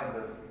like trying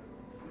to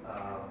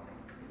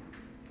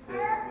fit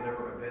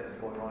whatever event is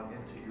going on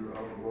into your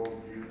own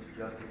worldview to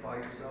justify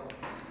yourself?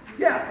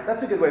 Yeah,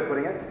 that's a good way of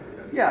putting it.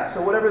 Yeah,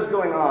 so whatever's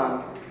going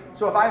on.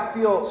 So if I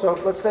feel,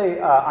 let's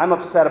say I'm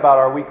upset about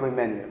our weekly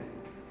menu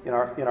in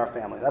our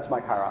family. That's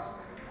my kairos.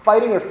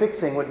 Fighting or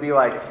fixing would be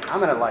like, I'm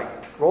going to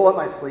roll up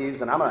my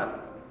sleeves and I'm going to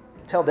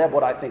tell Deb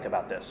what I think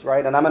about this,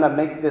 right? And I'm going to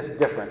make this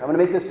different. I'm going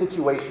to make this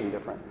situation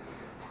different.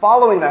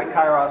 Following that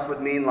kairos would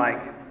mean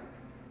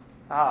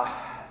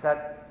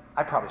that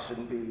I probably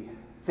shouldn't be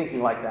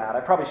thinking like that.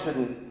 I probably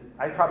shouldn't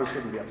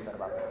be upset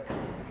about this,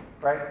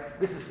 right?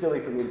 This is silly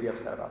for me to be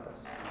upset about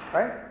this,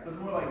 right? So it's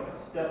more like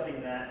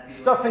stuffing that.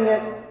 Stuffing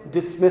it,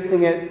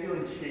 dismissing it.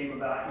 Feeling shame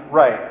about it.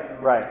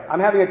 Right. I'm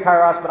having a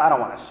kairos, but I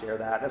don't want to share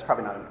that. That's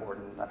probably not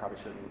important. I probably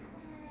shouldn't.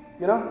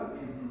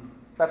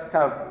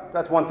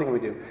 That's one thing we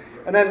do.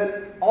 And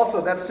then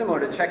also that's similar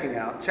to checking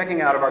out.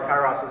 Checking out of our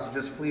kairos is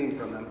just fleeing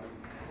from them,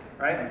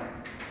 right?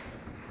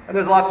 And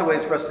there's lots of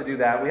ways for us to do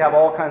that. We have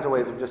all kinds of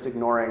ways of just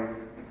ignoring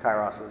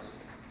kairoses,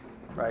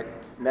 right?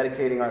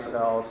 Medicating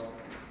ourselves,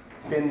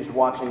 binge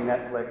watching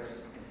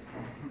Netflix,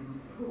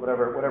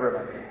 whatever it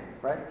might be,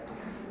 right?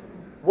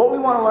 What we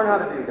want to learn how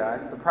to do,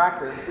 guys, the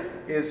practice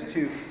is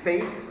to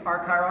face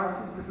our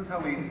kairoses. This is how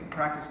we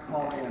practice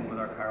call in with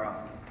our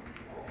kairoses.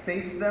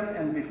 Face them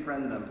and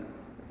befriend them.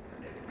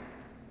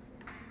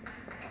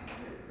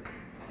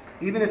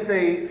 Even if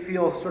they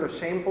feel sort of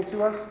shameful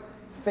to us,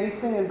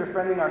 facing and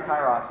befriending our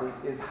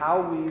kairoses is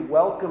how we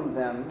welcome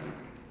them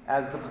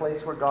as the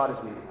place where God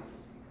is meeting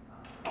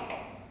us.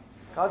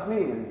 God's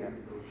meeting in here.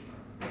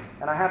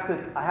 And I have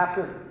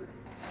to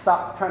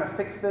stop trying to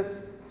fix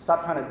this,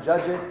 stop trying to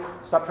judge it,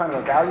 stop trying to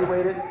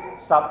evaluate it,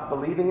 stop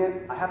believing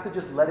it. I have to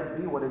just let it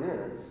be what it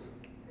is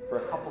for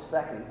a couple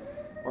seconds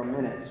or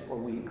minutes or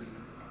weeks,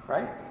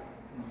 right?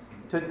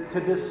 To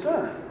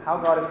discern how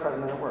God is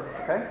present at work,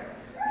 okay?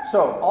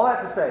 So, all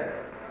that to say,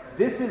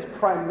 this is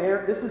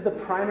the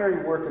primary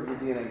work of your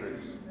DNA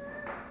groups.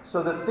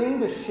 So the thing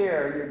to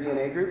share your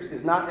DNA groups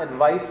is not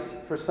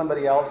advice for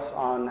somebody else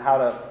on how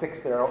to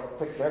fix their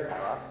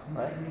kairos,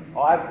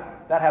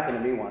 right? That happened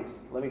to me once.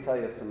 Let me tell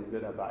you some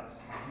good advice.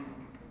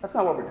 That's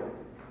not what we're doing,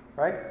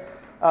 right?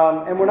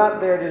 And we're not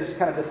there to just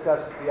kind of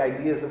discuss the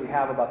ideas that we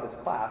have about this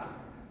class.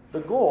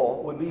 The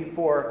goal would be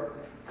for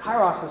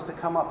kairoses to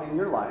come up in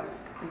your life,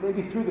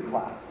 maybe through the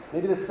class.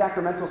 Maybe the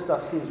sacramental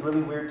stuff seems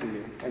really weird to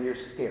you and you're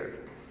scared.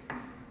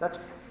 That's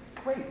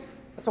great.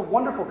 That's a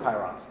wonderful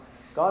kairos.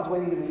 God's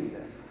waiting to meet you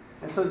there.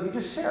 And so you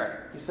just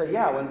share it. You say,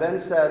 yeah, when Ben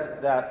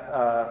said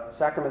that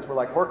sacraments were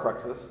like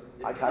Horcruxes,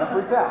 I kind of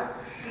freaked out.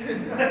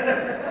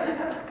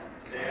 Yeah,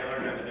 I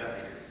learned how to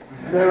death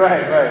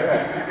Right.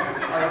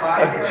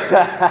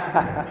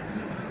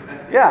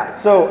 Yeah,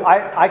 so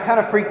I kind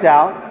of freaked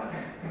out.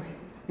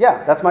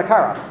 Yeah, that's my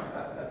kairos.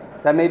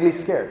 That made me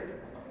scared.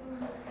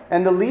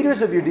 And the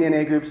leaders of your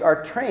DNA groups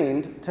are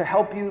trained to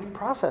help you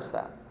process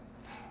that,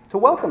 to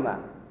welcome that.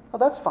 Oh,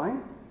 that's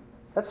fine.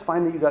 That's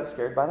fine that you got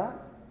scared by that.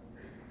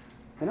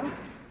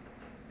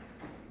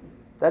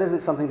 That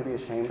isn't something to be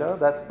ashamed of.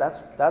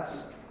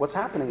 That's what's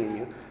happening in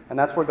you, and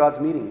that's where God's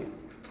meeting you.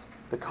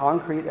 The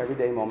concrete,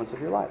 everyday moments of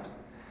your lives.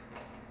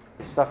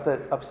 The stuff that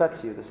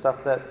upsets you, the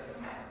stuff that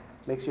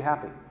makes you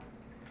happy.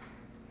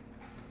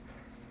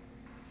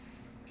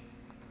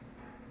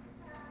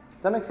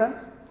 Does that make sense?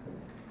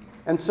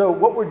 And so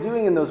what we're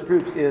doing in those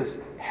groups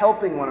is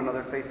helping one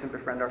another face and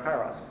befriend our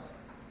kairoses.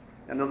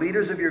 And the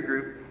leaders of your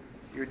group,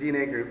 your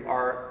DNA group,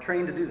 are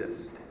trained to do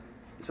this.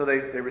 So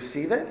they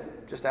receive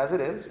it just as it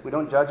is. We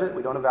don't judge it.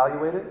 We don't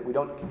evaluate it. We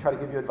don't try to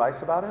give you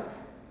advice about it.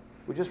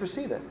 We just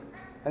receive it.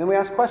 And then we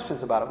ask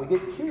questions about it. We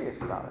get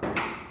curious about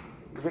it.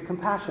 We get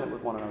compassionate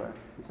with one another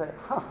and say,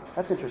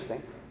 that's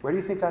interesting. Where do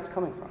you think that's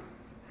coming from?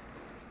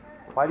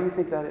 Why do you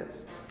think that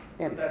is?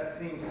 Andy. That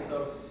seems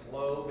so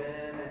slow,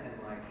 Ben, and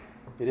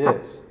It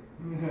is.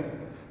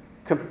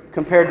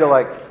 Compared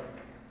to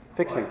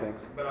fixing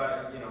things.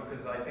 But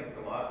because I think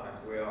a lot of times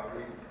we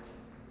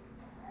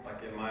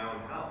like in my own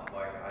house,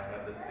 I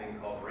have this thing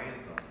called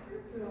ransom.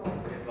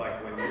 It's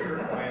like when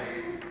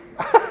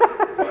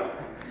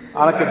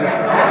Annika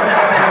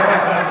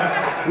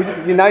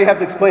now you have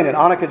to explain it.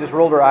 Annika just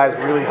rolled her eyes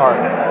really hard.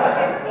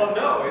 Well,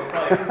 no, it's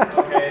like,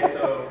 okay,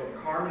 so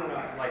Carmen and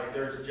I,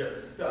 there's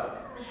just stuff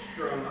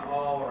strewn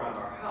all around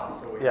our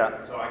house. So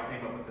I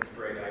came up with this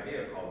great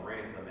idea called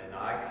ransom, and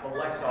I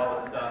collect all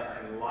the stuff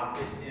and lock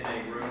it in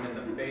a room in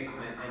the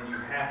basement, and you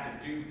have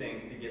to do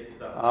things to get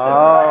stuff.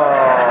 Oh,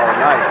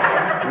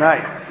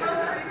 nice.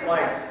 Most recent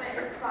punishment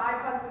is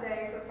 5 hugs a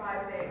day for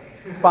 5 days.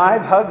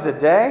 5 hugs a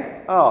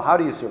day? Oh, how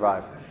do you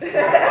survive? She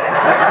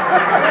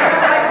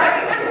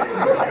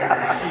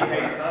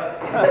hates us.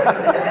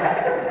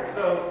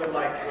 So, but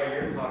what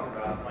you're talking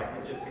about,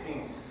 it just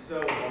seems so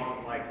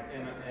long,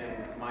 and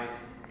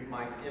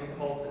my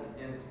impulse and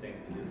instinct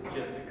is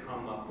just to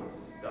come up with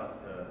stuff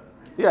to...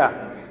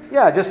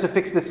 Yeah, just to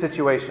fix this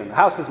situation. The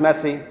house is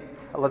messy.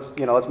 Let's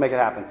make it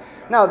happen.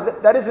 Now,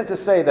 that isn't to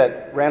say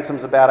that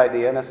ransom's a bad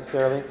idea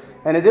necessarily,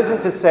 and it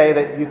isn't to say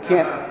that you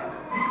can't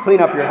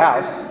clean up your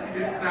house.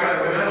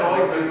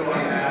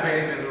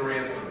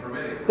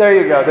 There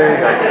you go.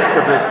 That's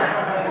good, Bruce.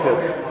 That's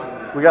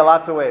good. We got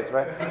lots of ways,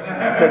 right,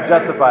 to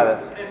justify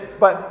this.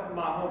 But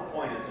my whole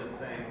point is just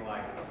saying,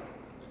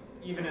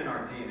 even in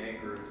our DNA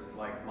groups,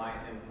 my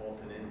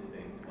impulse and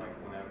instinct,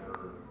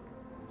 whenever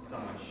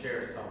someone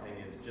shares something,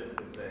 is just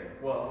to say,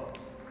 well,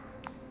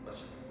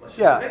 let's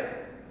just fix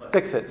it.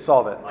 Fix it,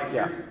 solve it.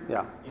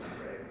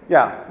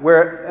 Yeah.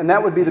 And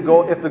that would be the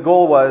goal. If the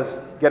goal was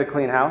get a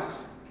clean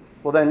house,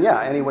 well then,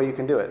 any way you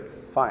can do it,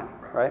 fine,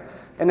 right?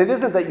 And it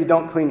isn't that you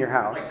don't clean your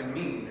house. The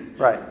means.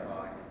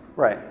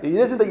 Right. It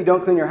isn't that you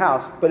don't clean your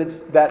house, but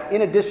it's that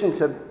in addition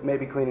to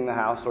maybe cleaning the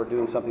house or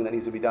doing something that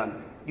needs to be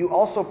done, you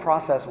also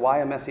process why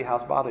a messy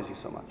house bothers you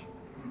so much.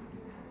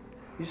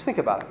 You just think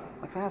about it.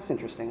 That's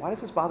interesting. Why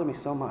does this bother me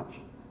so much?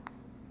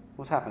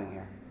 What's happening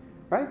here?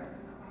 Right?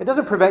 It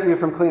doesn't prevent you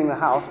from cleaning the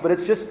house, but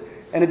it's just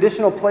an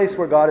additional place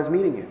where God is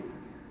meeting you.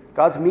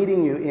 God's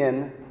meeting you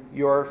in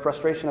your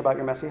frustration about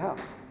your messy house.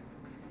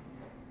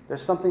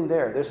 There's something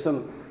there.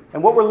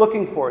 And what we're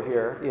looking for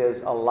here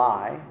is a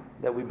lie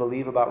that we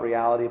believe about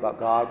reality, about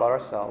God, about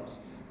ourselves,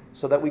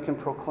 so that we can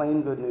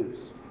proclaim good news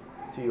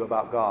to you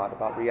about God,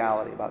 about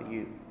reality, about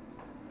you.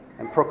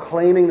 And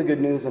proclaiming the good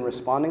news and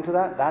responding to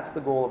that, that's the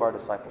goal of our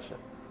discipleship.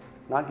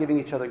 Not giving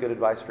each other good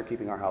advice for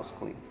keeping our house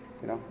clean,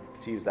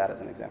 to use that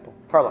as an example.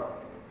 Carlo.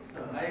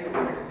 So I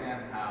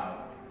understand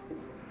how,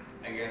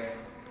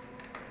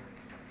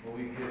 what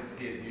we could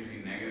see as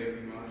usually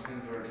negative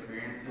emotions or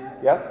experiences.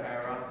 Yep.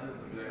 Kairoses.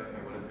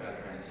 What is God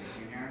trying to teach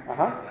me here?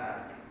 Uh-huh.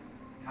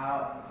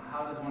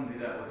 How does one do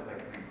that with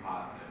something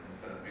positive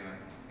instead of being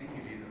thank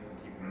you, Jesus, and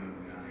keep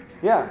moving on?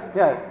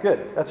 Yeah, good.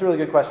 That's a really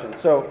good question.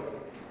 So,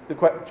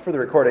 for the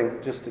recording,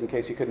 just in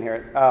case you couldn't hear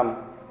it,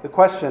 the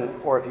question,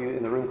 or if you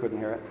in the room couldn't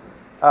hear it,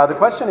 the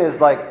question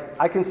is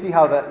I can see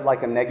how that,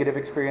 a negative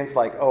experience,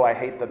 I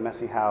hate the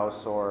messy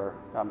house, or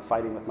I'm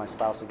fighting with my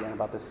spouse again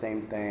about the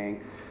same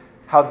thing,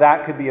 how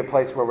that could be a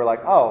place where we're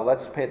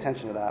let's pay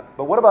attention to that.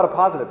 But what about a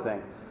positive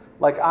thing?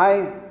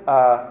 I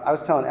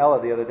was telling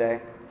Ella the other day,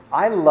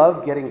 I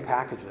love getting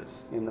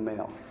packages in the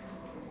mail.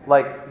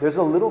 There's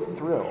a little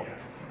thrill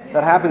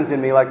that happens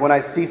in me. When I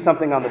see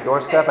something on the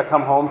doorstep, I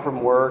come home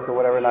from work or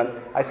whatever, and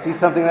I see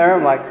something there,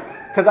 I'm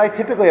because I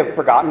typically have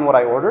forgotten what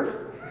I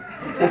ordered.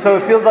 And so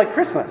it feels like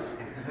Christmas.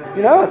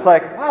 It's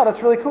wow,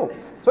 that's really cool.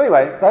 So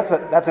anyway,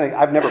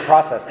 I've never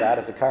processed that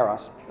as a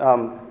kairos.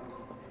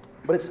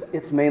 But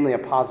it's mainly a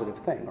positive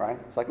thing, right?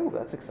 It's oh,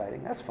 that's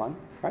exciting. That's fun,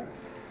 right?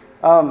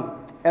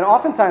 And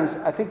oftentimes,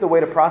 I think the way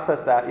to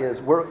process that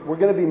is we're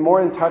going to be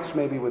more in touch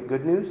maybe with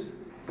good news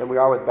than we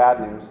are with bad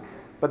news.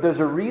 But there's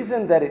a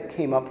reason that it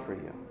came up for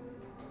you,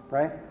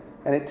 right?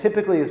 And it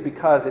typically is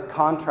because it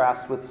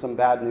contrasts with some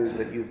bad news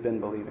that you've been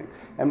believing.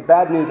 And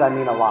bad news, I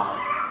mean a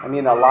lie. I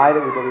mean a lie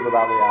that we believe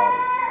about reality.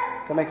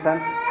 Does that make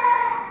sense?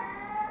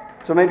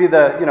 So maybe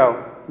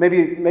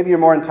maybe you're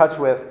more in touch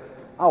with,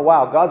 oh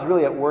wow, God's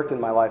really at work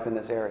in my life in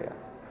this area.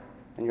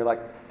 And you're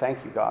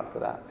thank you, God, for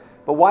that.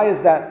 But why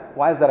is that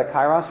a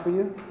kairos for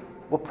you?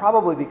 Well,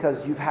 probably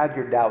because you've had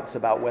your doubts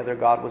about whether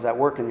God was at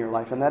work in your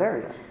life in that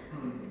area.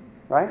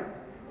 Right?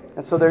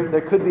 And so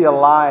there could be a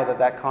lie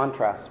that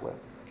contrasts with.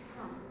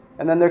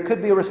 And then there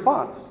could be a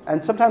response.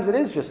 And sometimes it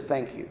is just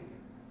thank you.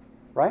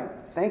 Right?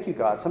 Thank you,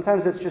 God.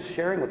 Sometimes it's just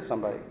sharing with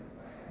somebody.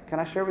 Can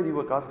I share with you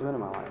what God's doing in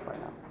my life right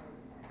now?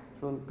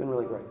 It's been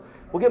really great.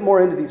 We'll get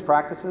more into these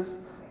practices,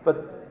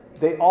 but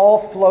they all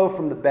flow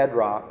from the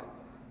bedrock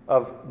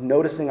of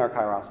noticing our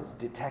kairoses,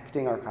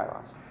 detecting our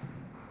kairoses,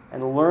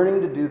 and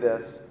learning to do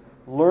this,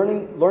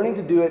 learning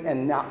to do it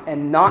and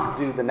not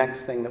do the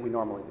next thing that we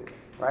normally do,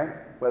 right?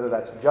 Whether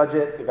that's judge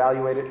it,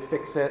 evaluate it,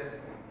 fix it,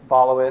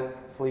 follow it,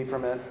 flee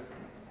from it.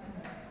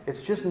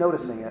 It's just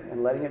noticing it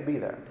and letting it be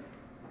there.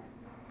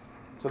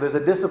 So there's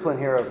a discipline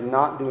here of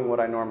not doing what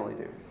I normally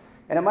do.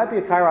 And it might be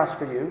a kairos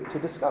for you to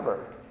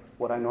discover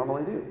what I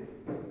normally do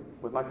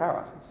with my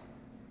kairoses,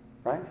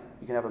 right?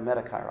 You can have a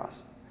meta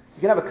kairos.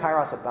 You can have a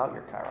kairos about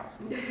your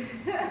kairoses.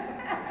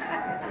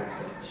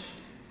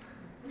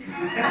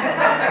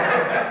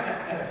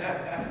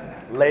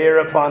 Layer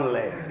upon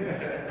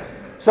layer.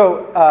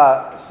 So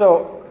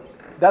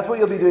that's what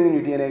you'll be doing in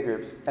your DNA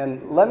groups.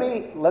 And let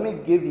me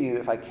give you,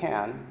 if I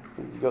can,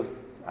 because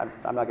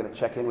I'm not going to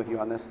check in with you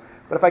on this,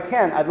 but if I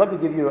can, I'd love to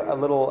give you a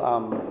little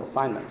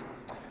assignment.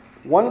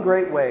 One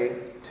great way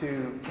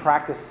to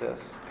practice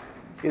this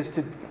is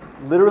to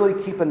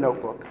literally keep a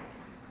notebook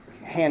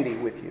handy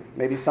with you.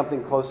 Maybe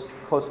something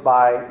close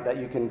by that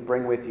you can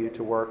bring with you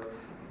to work,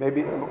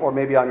 maybe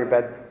on your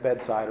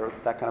bedside or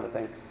that kind of a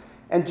thing.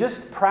 And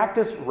just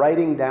practice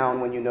writing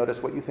down when you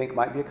notice what you think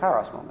might be a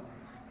kairos moment,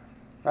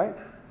 right?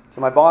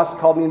 So my boss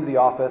called me into the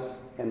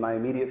office, and my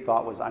immediate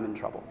thought was, I'm in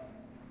trouble.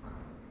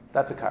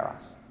 That's a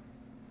kairos,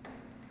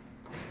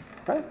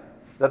 right?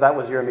 That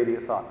was your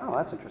immediate thought. Oh,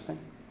 that's interesting.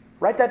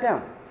 Write that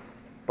down.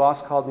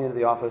 Boss called me into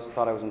the office,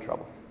 thought I was in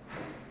trouble.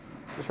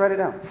 Just write it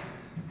down.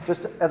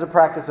 Just as a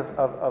practice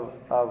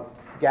of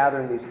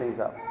gathering these things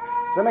up.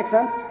 Does that make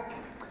sense?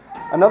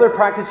 Another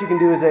practice you can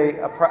do is a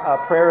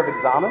prayer of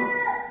examen.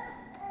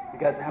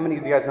 How many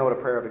of you guys know what a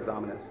prayer of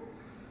examen is?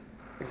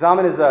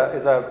 Examen is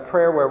a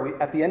prayer where we,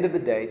 at the end of the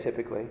day,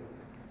 typically,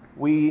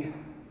 we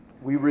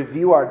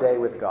review our day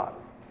with God.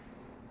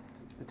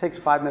 It takes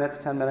 5 minutes,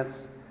 10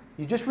 minutes.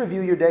 You just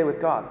review your day with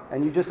God,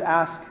 and you just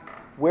ask,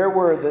 where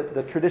were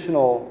the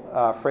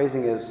traditional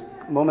phrasing is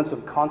moments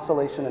of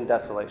consolation and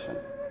desolation.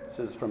 This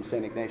is from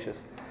St.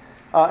 Ignatius.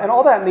 And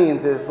all that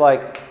means is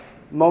like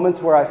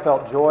moments where I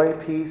felt joy,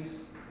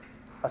 peace,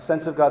 a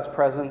sense of God's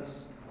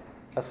presence,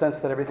 a sense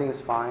that everything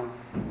is fine,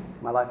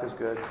 my life is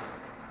good.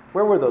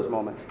 Where were those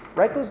moments?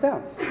 Write those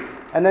down.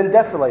 And then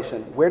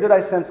desolation. Where did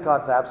I sense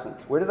God's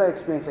absence? Where did I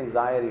experience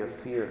anxiety or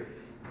fear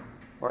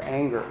or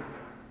anger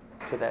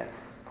today?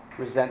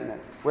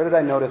 Resentment. Where did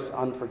I notice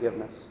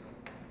unforgiveness?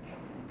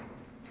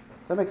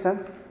 Does that make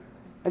sense?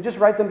 And just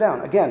write them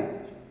down. Again,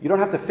 you don't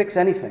have to fix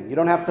anything. You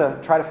don't have to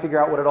try to figure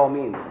out what it all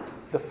means.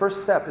 The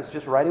first step is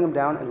just writing them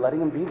down and letting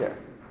them be there.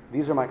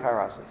 These are my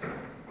kairoses.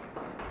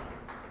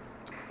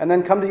 And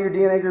then come to your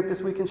DNA group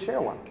this week and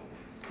share one.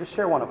 Just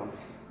share one of them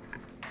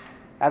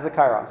as a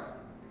kairos.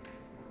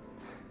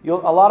 A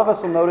lot of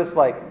us will notice,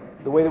 like,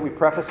 the way that we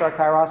preface our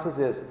kairoses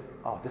is,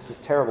 oh, this is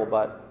terrible,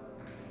 but...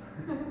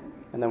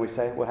 And then we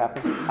say, what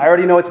happened? I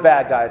already know it's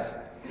bad, guys.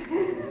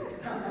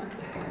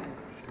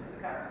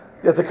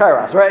 It's a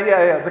kairos, right?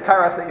 Yeah, it's a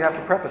kairos that you have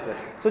to preface it.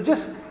 So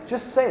just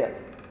say it,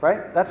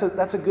 right? That's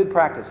a good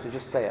practice to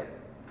just say it.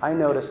 I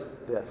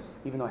noticed this,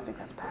 even though I think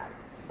that's bad,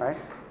 right?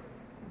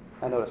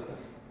 I noticed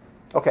this.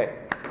 Okay,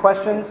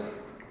 questions?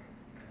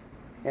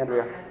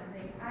 Andrea.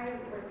 I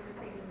was just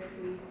thinking this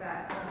week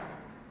that,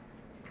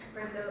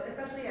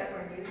 especially as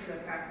we're new to the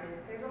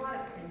practice, there's a lot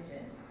of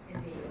tension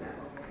in being in that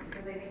moment.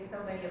 Because I think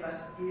so many of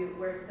us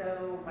we're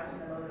so much in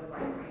the mode of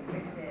like,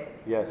 fix it,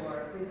 yes,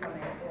 or flee from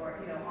it, or,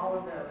 all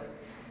of those.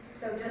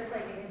 So just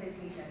like an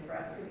invitation for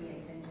us to be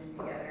in tension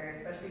together,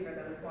 especially for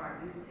those who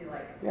aren't used to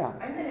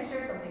I'm going to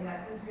share something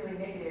that seems really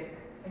negative,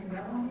 and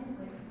no one is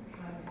like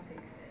trying to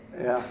fix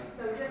it. Yeah.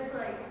 So just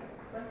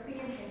let's be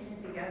in tension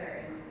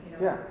together and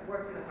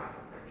work through the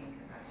process of being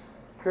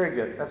compassionate. Very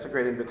good. That's a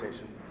great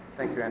invitation.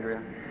 Thank you,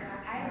 Andrea.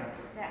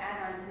 To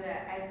add on to it,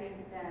 I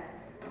think that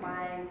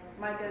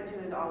my go-to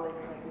is always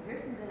like, well,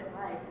 here's some good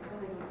advice, it's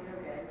going to make you feel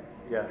good.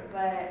 Yeah.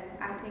 But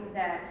I think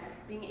that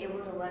being able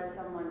to let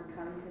someone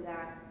come to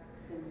that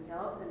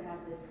themselves and have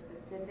this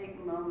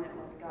specific moment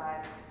with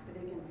God so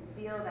they can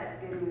feel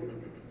that good news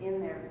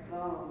in their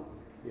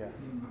bones. Yeah.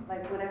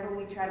 Like whenever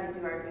we try to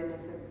do our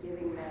goodness of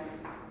giving them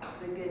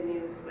the good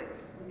news,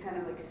 we kind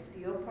of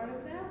steal part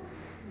of that.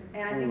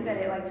 And I think that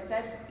it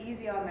sets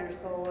easy on their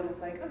soul, and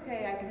it's like,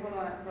 okay, I can hold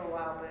on it for a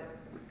while, but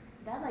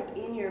that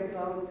in your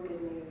bones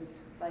good news,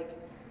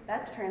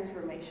 that's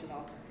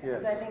transformational.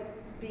 Yes. So I think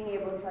being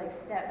able to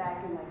step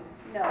back and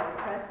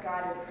trust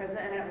God is present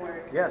and at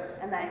work. Yes.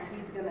 And that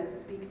He's going to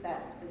speak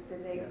that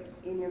specific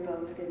in your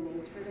bones good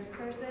news for this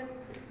person.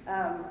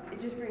 It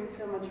just brings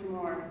so much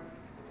more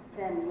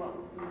than what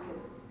we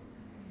could.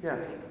 Yeah.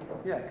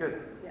 Yeah.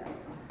 Good. Yeah.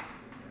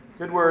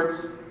 Good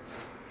words.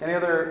 Any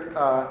other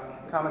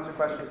comments or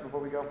questions before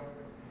we go?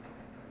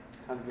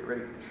 Time to get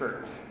ready for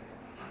church.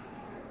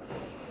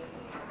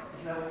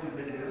 Isn't that what we've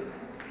been doing?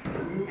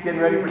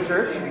 Getting ready for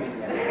church? Hey.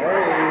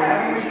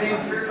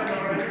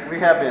 We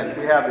have been.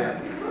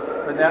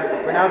 But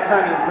now it's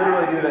time to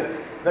literally do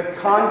the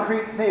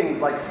concrete things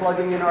like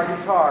plugging in our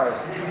guitars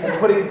and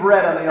putting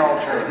bread on the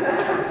altar.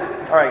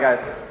 All right,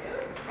 guys.